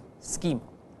kind of scheme.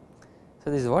 So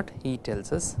this is what he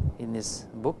tells us in his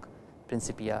book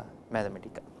Principia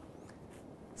Mathematica.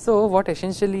 So what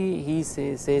essentially he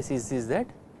says is that,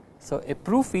 so a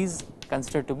proof is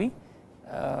considered to be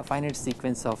a finite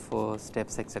sequence of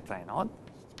steps etc and all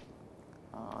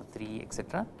 3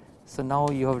 etc. So now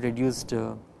you have reduced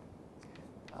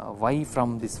y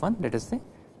from this one, let us say.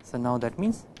 So now that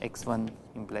means x1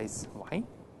 implies y,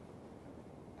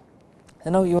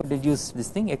 and now you have reduced this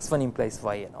thing, x1 implies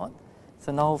y and all.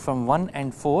 So now from 1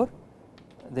 and 4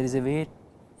 there is a way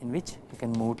in which you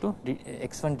can move to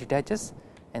x1 detaches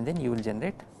and then you will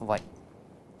generate y.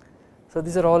 So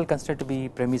these are all considered to be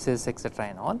premises etc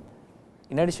and all.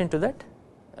 In addition to that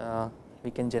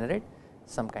we can generate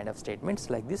some kind of statements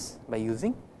like this by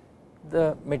using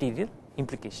the material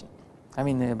implication, I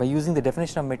mean by using the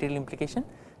definition of material implication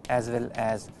as well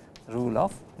as rule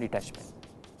of detachment.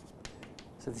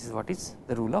 So this is what is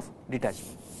the rule of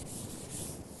detachment.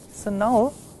 So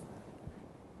now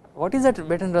what is that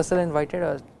Hlbert, Russell and Whitehead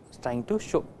are trying to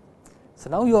show? So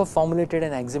now you have formulated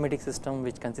an axiomatic system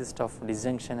which consists of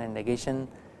disjunction and negation,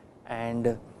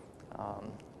 and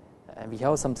we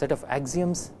have some set of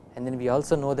axioms, and then we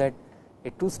also know that a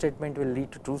true statement will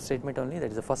lead to true statement only. That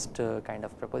is the first kind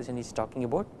of proposition he is talking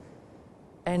about.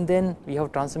 And then we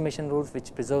have transformation rules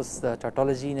which preserves the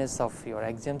tautologyness of your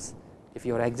axioms. If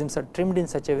your axioms are trimmed in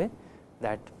such a way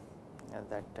that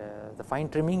the fine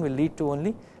trimming will lead to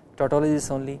only tautologies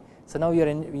only. So now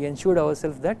we ensured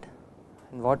ourselves that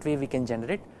in what way we can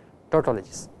generate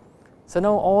tautologies. So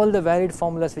now all the valid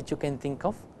formulas which you can think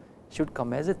of should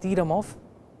come as a theorem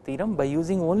by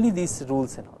using only these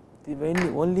rules and all,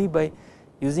 only by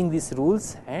using these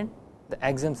rules and the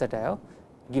axioms that I have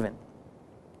given.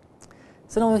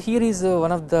 So now here is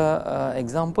one of the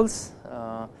examples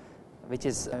which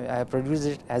is I have produced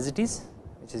it as it is,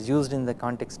 which is used in the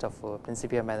context of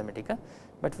Principia Mathematica,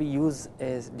 but we use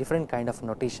a different kind of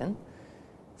notation.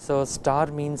 So star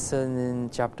means in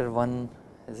chapter 1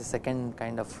 is a second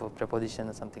kind of preposition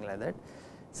or something like that.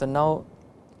 So now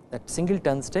that single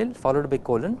turnstile followed by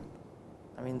colon,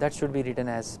 I mean that should be written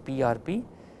as PRP,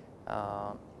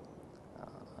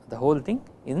 the whole thing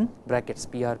in brackets.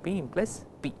 PRP implies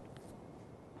P.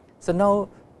 So now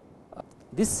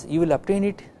this you will obtain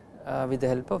it with the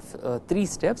help of 3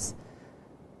 steps.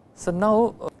 So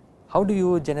now how do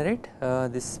you generate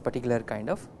this particular kind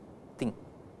of thing?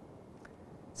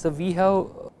 So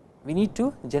we need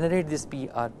to generate this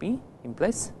PRP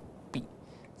implies P.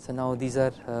 So now these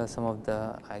are some of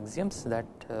the axioms that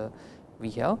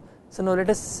we have. So now let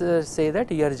us say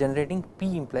that you are generating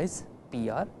P implies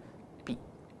PRP.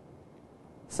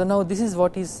 So now this is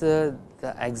what is the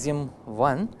axiom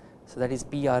 1. So that is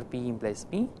PRP implies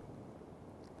P.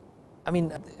 I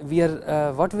mean we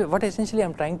are what essentially I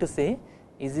am trying to say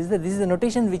is that this is the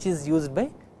notation which is used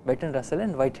by Bertrand Russell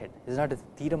and Whitehead. It is not a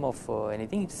theorem of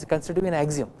anything, it is considered to be an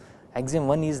axiom. Axiom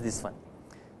 1 is this one.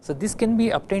 So this can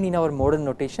be obtained in our modern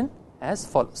notation as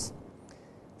follows.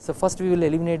 So first we will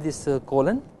eliminate this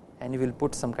colon and we will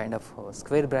put some kind of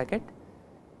square bracket,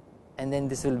 and then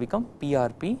this will become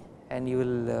PRP, and you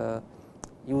will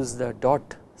use the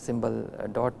dot symbol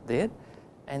dot there,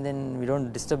 and then we do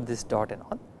not disturb this dot and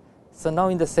all. So now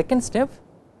in the second step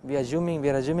we are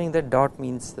assuming that dot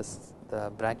means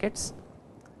the brackets.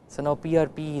 So now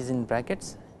PRP is in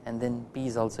brackets and then P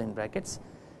is also in brackets,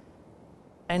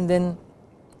 and then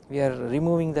we are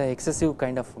removing the excessive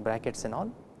kind of brackets and all,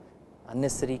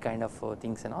 unnecessary kind of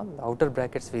things and all. The outer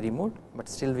brackets we removed, but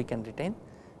still we can retain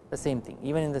the same thing.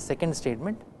 Even in the second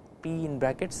statement P in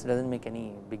brackets does not make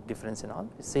any big difference and all,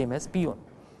 it is same as P1.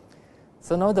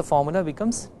 So now the formula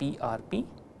becomes PRP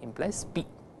implies P.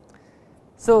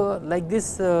 So like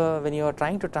this when you are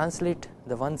trying to translate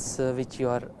the ones which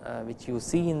you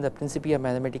see in the Principia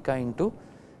Mathematica into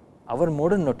our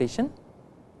modern notation,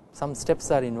 some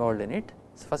steps are involved in it.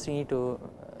 So first you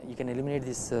can eliminate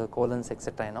these colons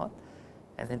etc and all,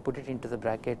 and then put it into the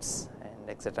brackets and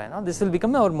etc and all. This will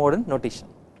become our modern notation.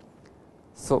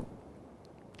 So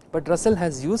but Russell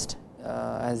has used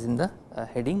as in the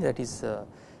heading, that is a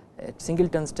single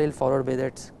turnstile followed by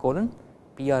that colon,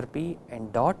 PRP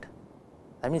and dot.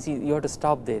 That means you have to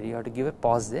stop there, you have to give a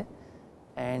pause there,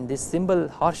 and this symbol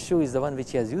horseshoe is the one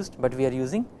which he has used, but we are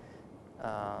using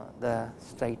the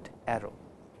straight arrow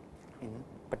in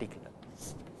particular.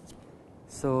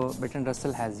 So Bertrand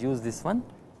Russell has used this one,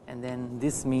 and then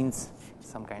this means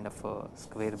some kind of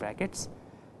square brackets,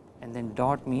 and then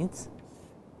dot means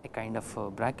a kind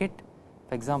of bracket.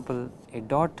 For example, a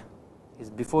dot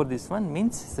is before this one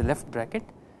means it is the left bracket,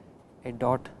 a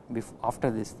dot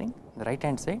after this thing, the right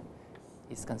hand side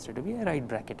is considered to be a right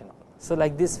bracket and all. So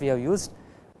like this we have used,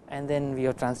 and then we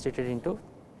have translated into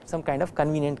some kind of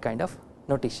convenient kind of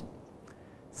notation.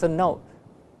 So now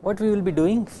what we will be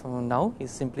doing from now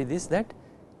is simply this, that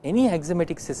any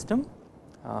axiomatic system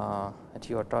that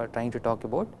you are trying to talk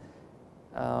about,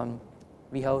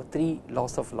 we have 3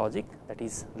 laws of logic, that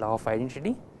is law of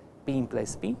identity, P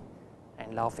implies P,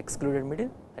 and law of excluded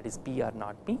middle, that is P or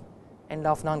not P, and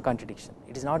law of non-contradiction.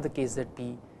 It is not the case that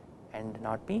P and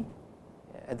not P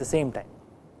at the same time.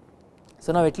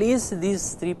 So now at least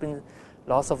these 3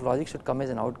 laws of logic should come as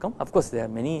an outcome. Of course there are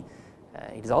many,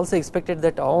 it is also expected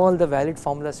that all the valid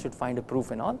formulas should find a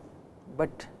proof and all,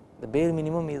 but the bare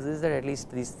minimum is that at least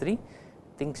these 3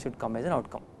 things should come as an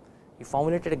outcome. You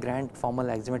formulated a grand formal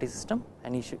axiomatic system,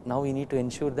 and now you need to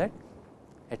ensure that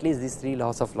at least these 3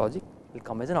 laws of logic will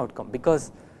come as an outcome,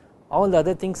 because all the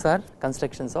other things are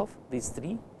constructions of these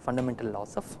 3 fundamental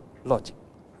laws of logic.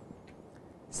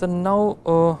 So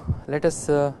now let us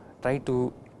try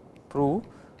to prove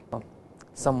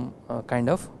some kind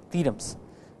of theorems.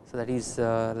 So that is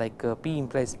like P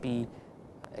implies P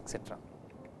etc.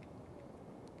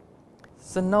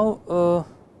 So now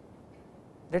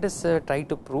let us try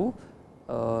to prove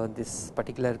this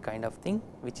particular kind of thing,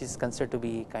 which is considered to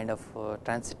be kind of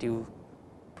transitive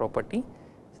property.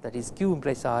 So that is Q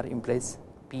implies R implies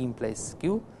P implies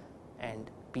Q and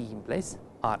P implies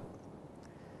R.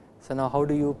 So now how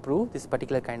do you prove this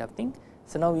particular kind of thing?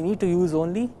 So now we need to use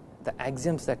only the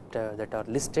axioms that are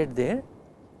listed there,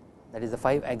 that is the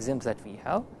 5 axioms that we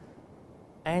have,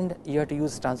 and you have to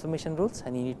use transformation rules,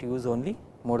 and you need to use only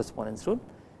modus ponens rule,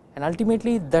 and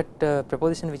ultimately that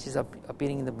proposition which is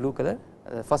appearing in the blue color,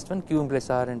 the first one, Q implies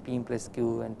R and P implies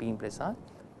Q and P implies R.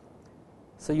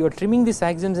 So you are trimming these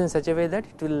axioms in such a way that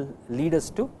it will lead us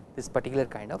to this particular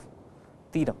kind of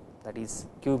theorem, that is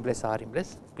Q implies R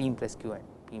implies P implies Q and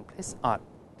P implies R.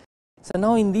 So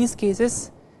now in these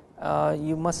cases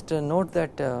you must note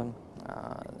that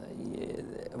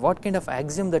what kind of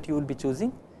axiom that you will be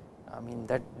choosing, I mean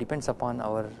that depends upon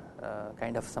our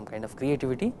some kind of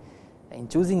creativity in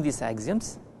choosing these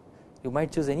axioms. You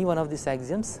might choose any one of these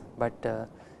axioms, but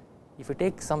if you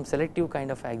take some selective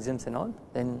kind of axioms and all,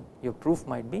 then your proof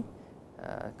might be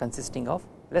consisting of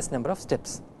less number of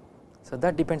steps. So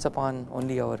that depends upon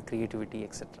only our creativity,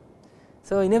 etc.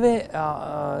 So in a way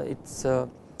it's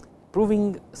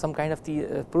proving some kind of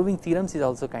proving theorems is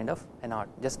also kind of an art,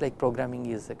 just like programming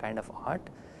is a kind of art.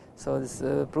 So this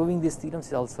proving these theorems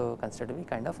is also considered to be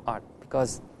kind of art,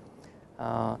 because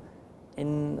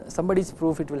in somebody's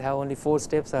proof it will have only 4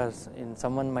 steps, or in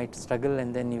someone might struggle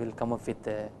and then you will come up with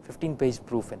a 15-page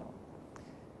proof and all.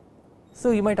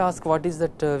 So you might ask, what is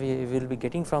that we will be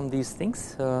getting from these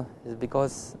things, is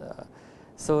because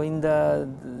so in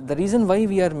the reason why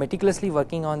we are meticulously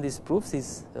working on these proofs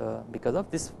is because of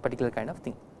this particular kind of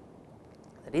thing,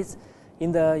 that is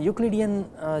in the Euclidean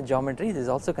geometry this is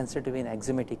also considered to be an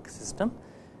axiomatic system.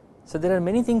 So there are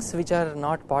many things which are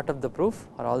not part of the proof,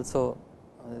 or also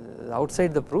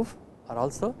outside the proof, are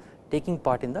also taking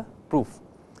part in the proof.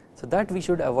 So that we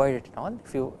should avoid it and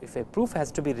all. If a proof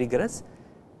has to be rigorous,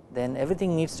 then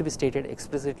everything needs to be stated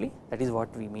explicitly, that is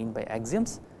what we mean by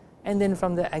axioms, and then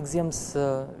from the axioms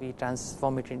we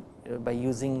transform it in, by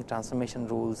using transformation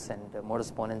rules and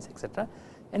modus ponens, etc.,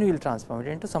 and we will transform it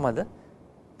into some other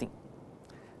thing.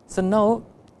 So now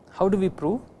how do we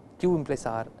prove Q implies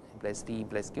R implies P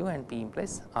implies Q and P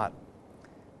implies R?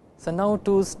 So now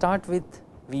to start with,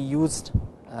 we used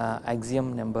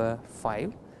axiom number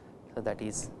 5, so that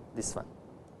is this one,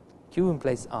 Q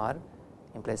implies R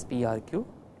implies PRQ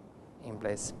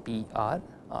implies PRR.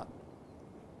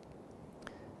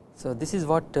 So this is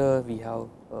what we have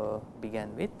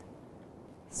began with.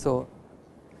 So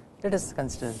let us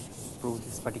consider prove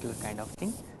this particular kind of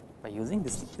thing by using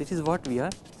this thing. This is what we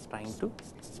are trying to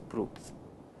prove.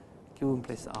 Q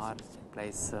implies R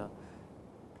implies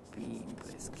P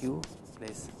implies Q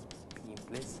implies P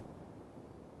implies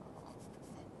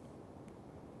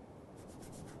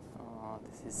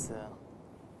this is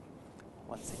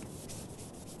 1 second.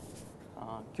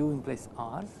 Q implies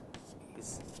R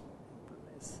is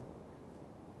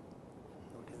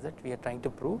that we are trying to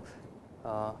prove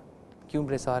Q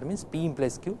implies R means P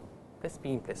implies Q plus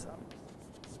P implies R.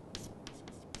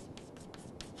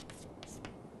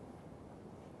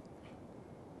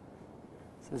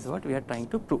 So this is what we are trying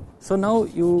to prove. So now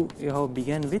you have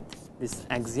begun with this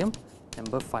axiom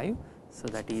number 5. So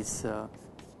that is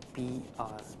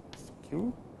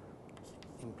PRQ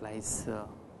implies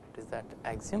what is that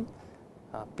axiom,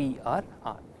 PRR.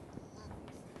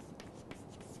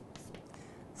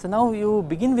 So now you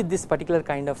begin with this particular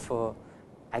kind of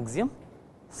axiom.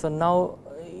 So now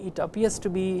it appears to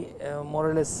be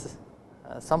more or less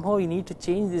somehow you need to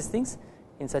change these things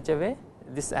in such a way,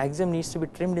 this axiom needs to be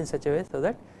trimmed in such a way so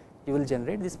that you will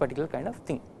generate this particular kind of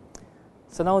thing.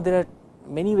 So now there are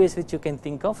many ways which you can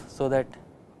think of, so that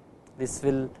this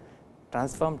will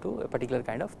transform to a particular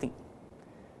kind of thing.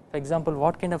 For example,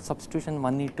 what kind of substitution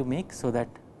one need to make so that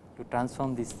to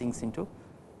transform these things into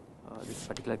this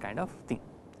particular kind of thing.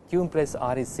 Q implies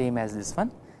R is same as this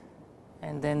one,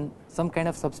 and then some kind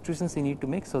of substitutions you need to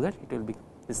make so that it will be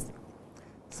this thing.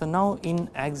 So now in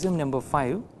axiom number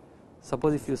 5,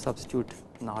 suppose if you substitute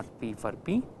not P for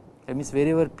P, that means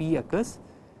wherever P occurs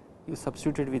you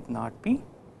substitute it with not P,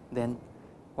 then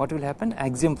what will happen,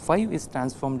 axiom 5 is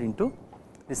transformed into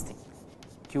this thing,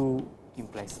 Q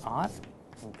implies R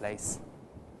implies,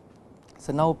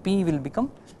 so now P will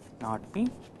become not P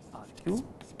or Q,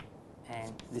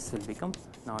 and this will become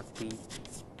not P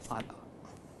or R.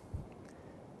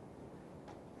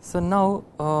 So now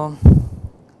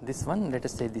this one, let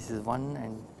us say this is 1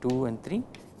 and 2 and 3,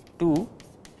 2,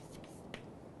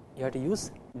 you have to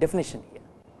use definition here.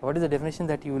 What is the definition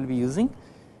that you will be using?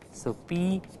 So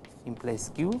P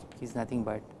implies Q is nothing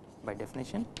but by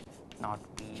definition not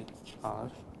P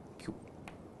or Q.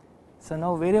 So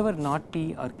now wherever not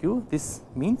P or Q, this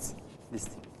means this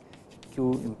thing,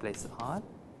 Q implies R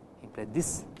implies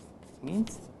this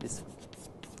means this one.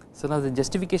 So now the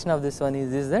justification of this one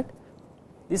is that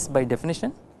this by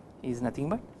definition is nothing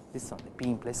but this one, P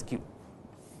implies Q.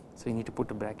 So you need to put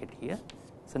a bracket here.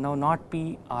 So now not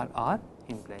P or R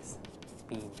implies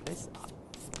P implies R.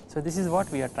 So this is what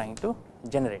we are trying to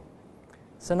generate.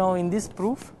 So now in this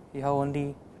proof you have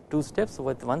only 2 steps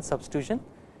with one substitution.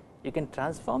 You can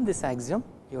transform this axiom,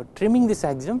 you are trimming this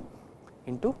axiom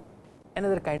into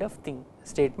another kind of thing,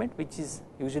 statement, which is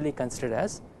usually considered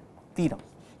as theorem.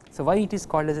 So why it is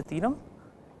called as a theorem?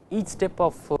 Each step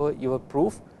of your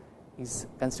proof is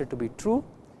considered to be true,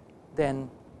 then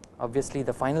obviously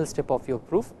the final step of your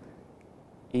proof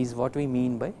is what we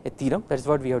mean by a theorem. That is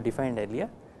what we have defined earlier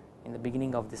in the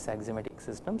beginning of this axiomatic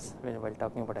systems while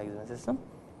talking about axiomatic system.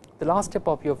 The last step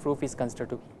of your proof is considered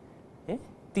to be a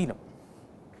theorem.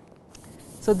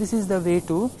 So this is the way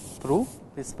to prove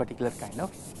this particular kind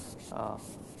of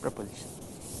proposition.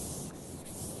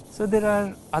 So there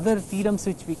are other theorems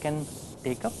which we can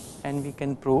take up and we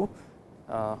can prove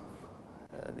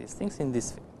these things in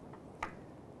this way.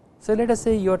 So let us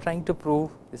say you are trying to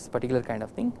prove this particular kind of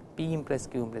thing, P implies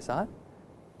Q implies R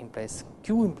implies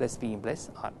Q implies P implies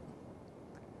R.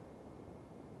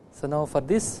 So now for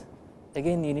this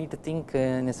again you need to think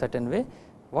in a certain way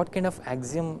what kind of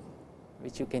axiom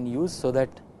which you can use so that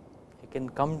you can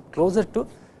come closer to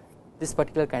this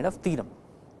particular kind of theorem,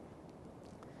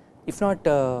 if not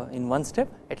in one step,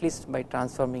 at least by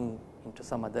transforming into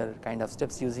some other kind of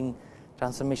steps using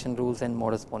transformation rules and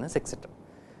modus ponens, etc.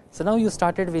 So now you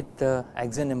started with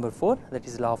axiom number 4, that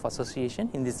is law of association.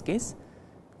 In this case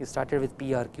you started with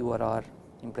P or Q or R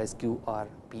implies Q or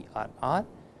P or R.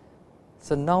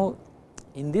 So now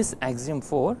in this axiom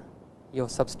 4 you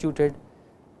have substituted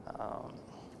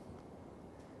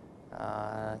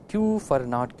Q for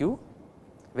not Q,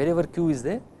 wherever Q is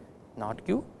there not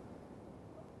Q,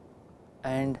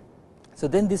 and so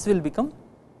then this will become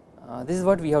this is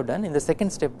what we have done in the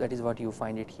second step, that is what you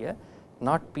find it here,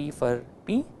 not P for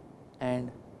P,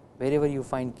 and wherever you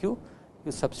find Q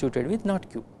you substituted with not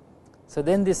Q. So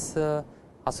then this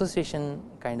association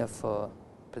kind of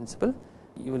principle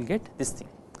you will get this thing.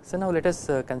 So now let us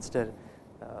consider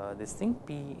this thing,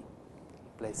 P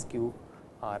implies Q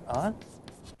or R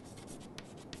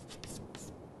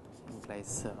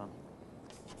implies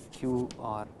Q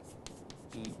or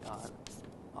P or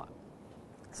R.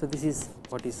 So this is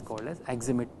what is called as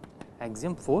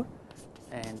axiom 4,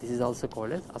 and this is also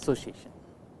called as association.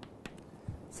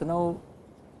 So now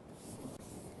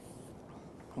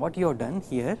what you have done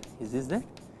here is that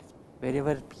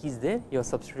wherever P is there you have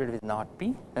substituted with not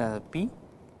P,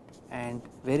 and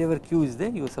wherever Q is there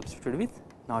you have substituted with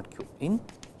not Q in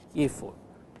A4.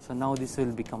 So now this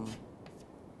will become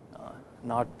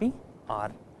not P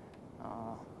or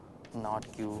not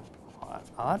Q or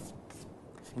R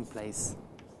implies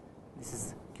this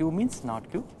is Q means not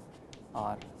Q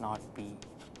or not P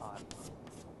or R.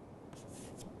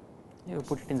 You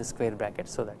put it in the square bracket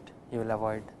so that you will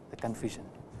avoid the confusion.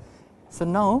 So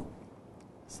now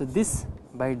this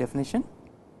by definition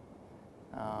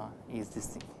is this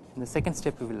thing. In the second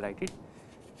step we will write it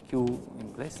Q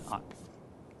implies R.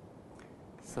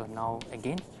 So now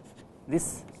again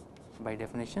this by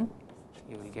definition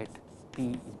you will get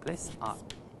P implies R.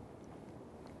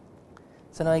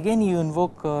 So now again you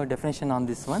invoke definition on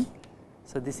this one.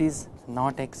 So this is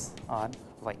not X or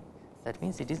Y, that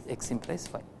means it is X implies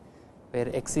Y,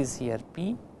 where X is here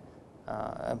P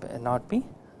not P,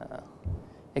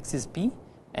 X is P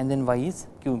and then Y is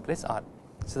Q implies R.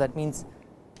 So that means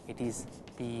it is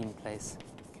P implies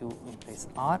Q implies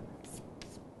R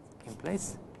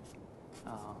implies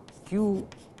Q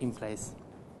implies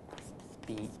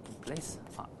P implies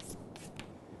R.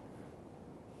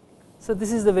 So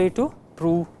this is the way to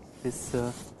prove this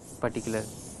particular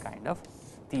kind of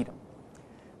theorem.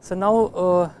 So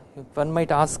now one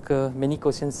might ask many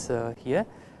questions here.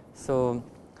 So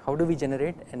how do we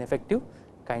generate an effective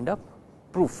kind of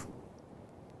proof?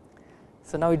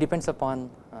 So now it depends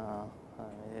upon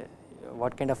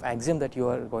what kind of axiom that you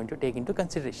are going to take into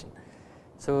consideration.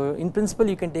 So in principle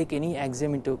you can take any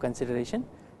axiom into consideration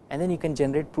and then you can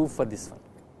generate proof for this one.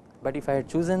 But if I had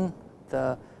chosen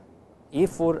the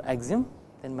A4 axiom,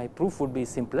 then my proof would be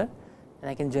simpler and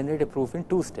I can generate a proof in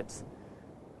 2 steps.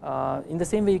 In the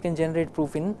same way you can generate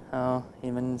proof in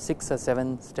even 6 or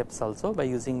 7 steps also by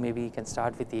using, maybe you can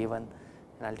start with A1 and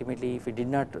ultimately if it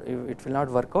will not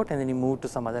work out, and then you move to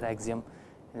some other axiom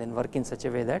and then work in such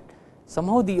a way that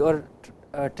somehow you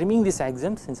are trimming these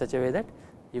axioms in such a way that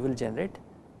you will generate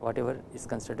whatever is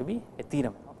considered to be a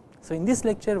theorem. So in this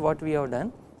lecture what we have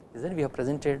done is that we have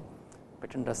presented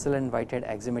Bertrand Russell and Whitehead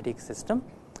axiomatic system,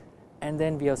 and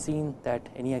then we have seen that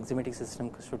any axiomatic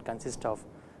system should consist of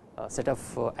a set of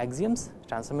axioms,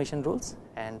 transformation rules,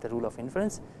 and the rule of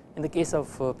inference. In the case of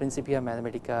Principia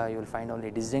Mathematica, you will find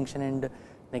only disjunction and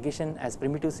negation as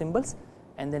primitive symbols,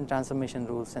 and then transformation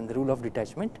rules and the rule of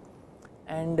detachment.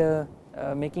 And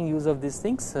making use of these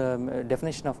things,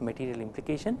 definition of material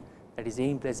implication, that is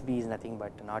A plus B is nothing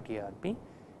but not A or B.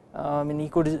 I mean, he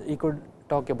could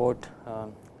talk about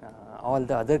all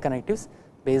the other connectives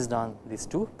based on these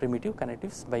two primitive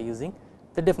connectives by using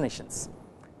the definitions.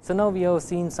 So now we have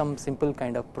seen some simple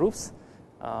kind of proofs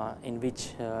in which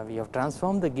we have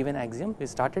transformed the given axiom. We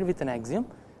started with an axiom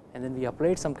and then we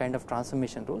applied some kind of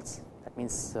transformation rules. That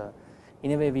means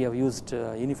in a way we have used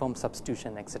uniform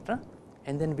substitution, etc.,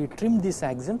 and then we trimmed these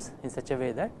axioms in such a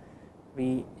way that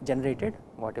we generated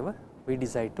whatever we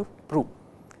decide to prove.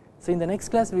 So in the next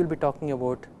class we will be talking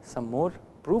about some more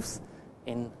proofs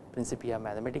in Principia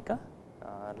Mathematica,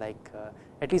 like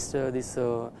at least this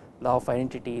law of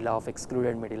identity, law of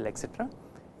excluded middle, etc.,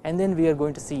 and then we are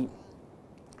going to see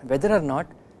whether or not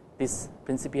this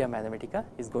Principia Mathematica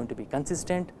is going to be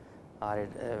consistent, or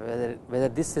whether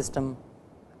this system,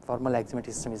 formal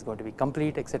axiomatic system, is going to be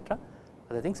complete, etc.,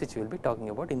 other things which we will be talking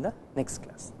about in the next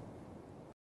class.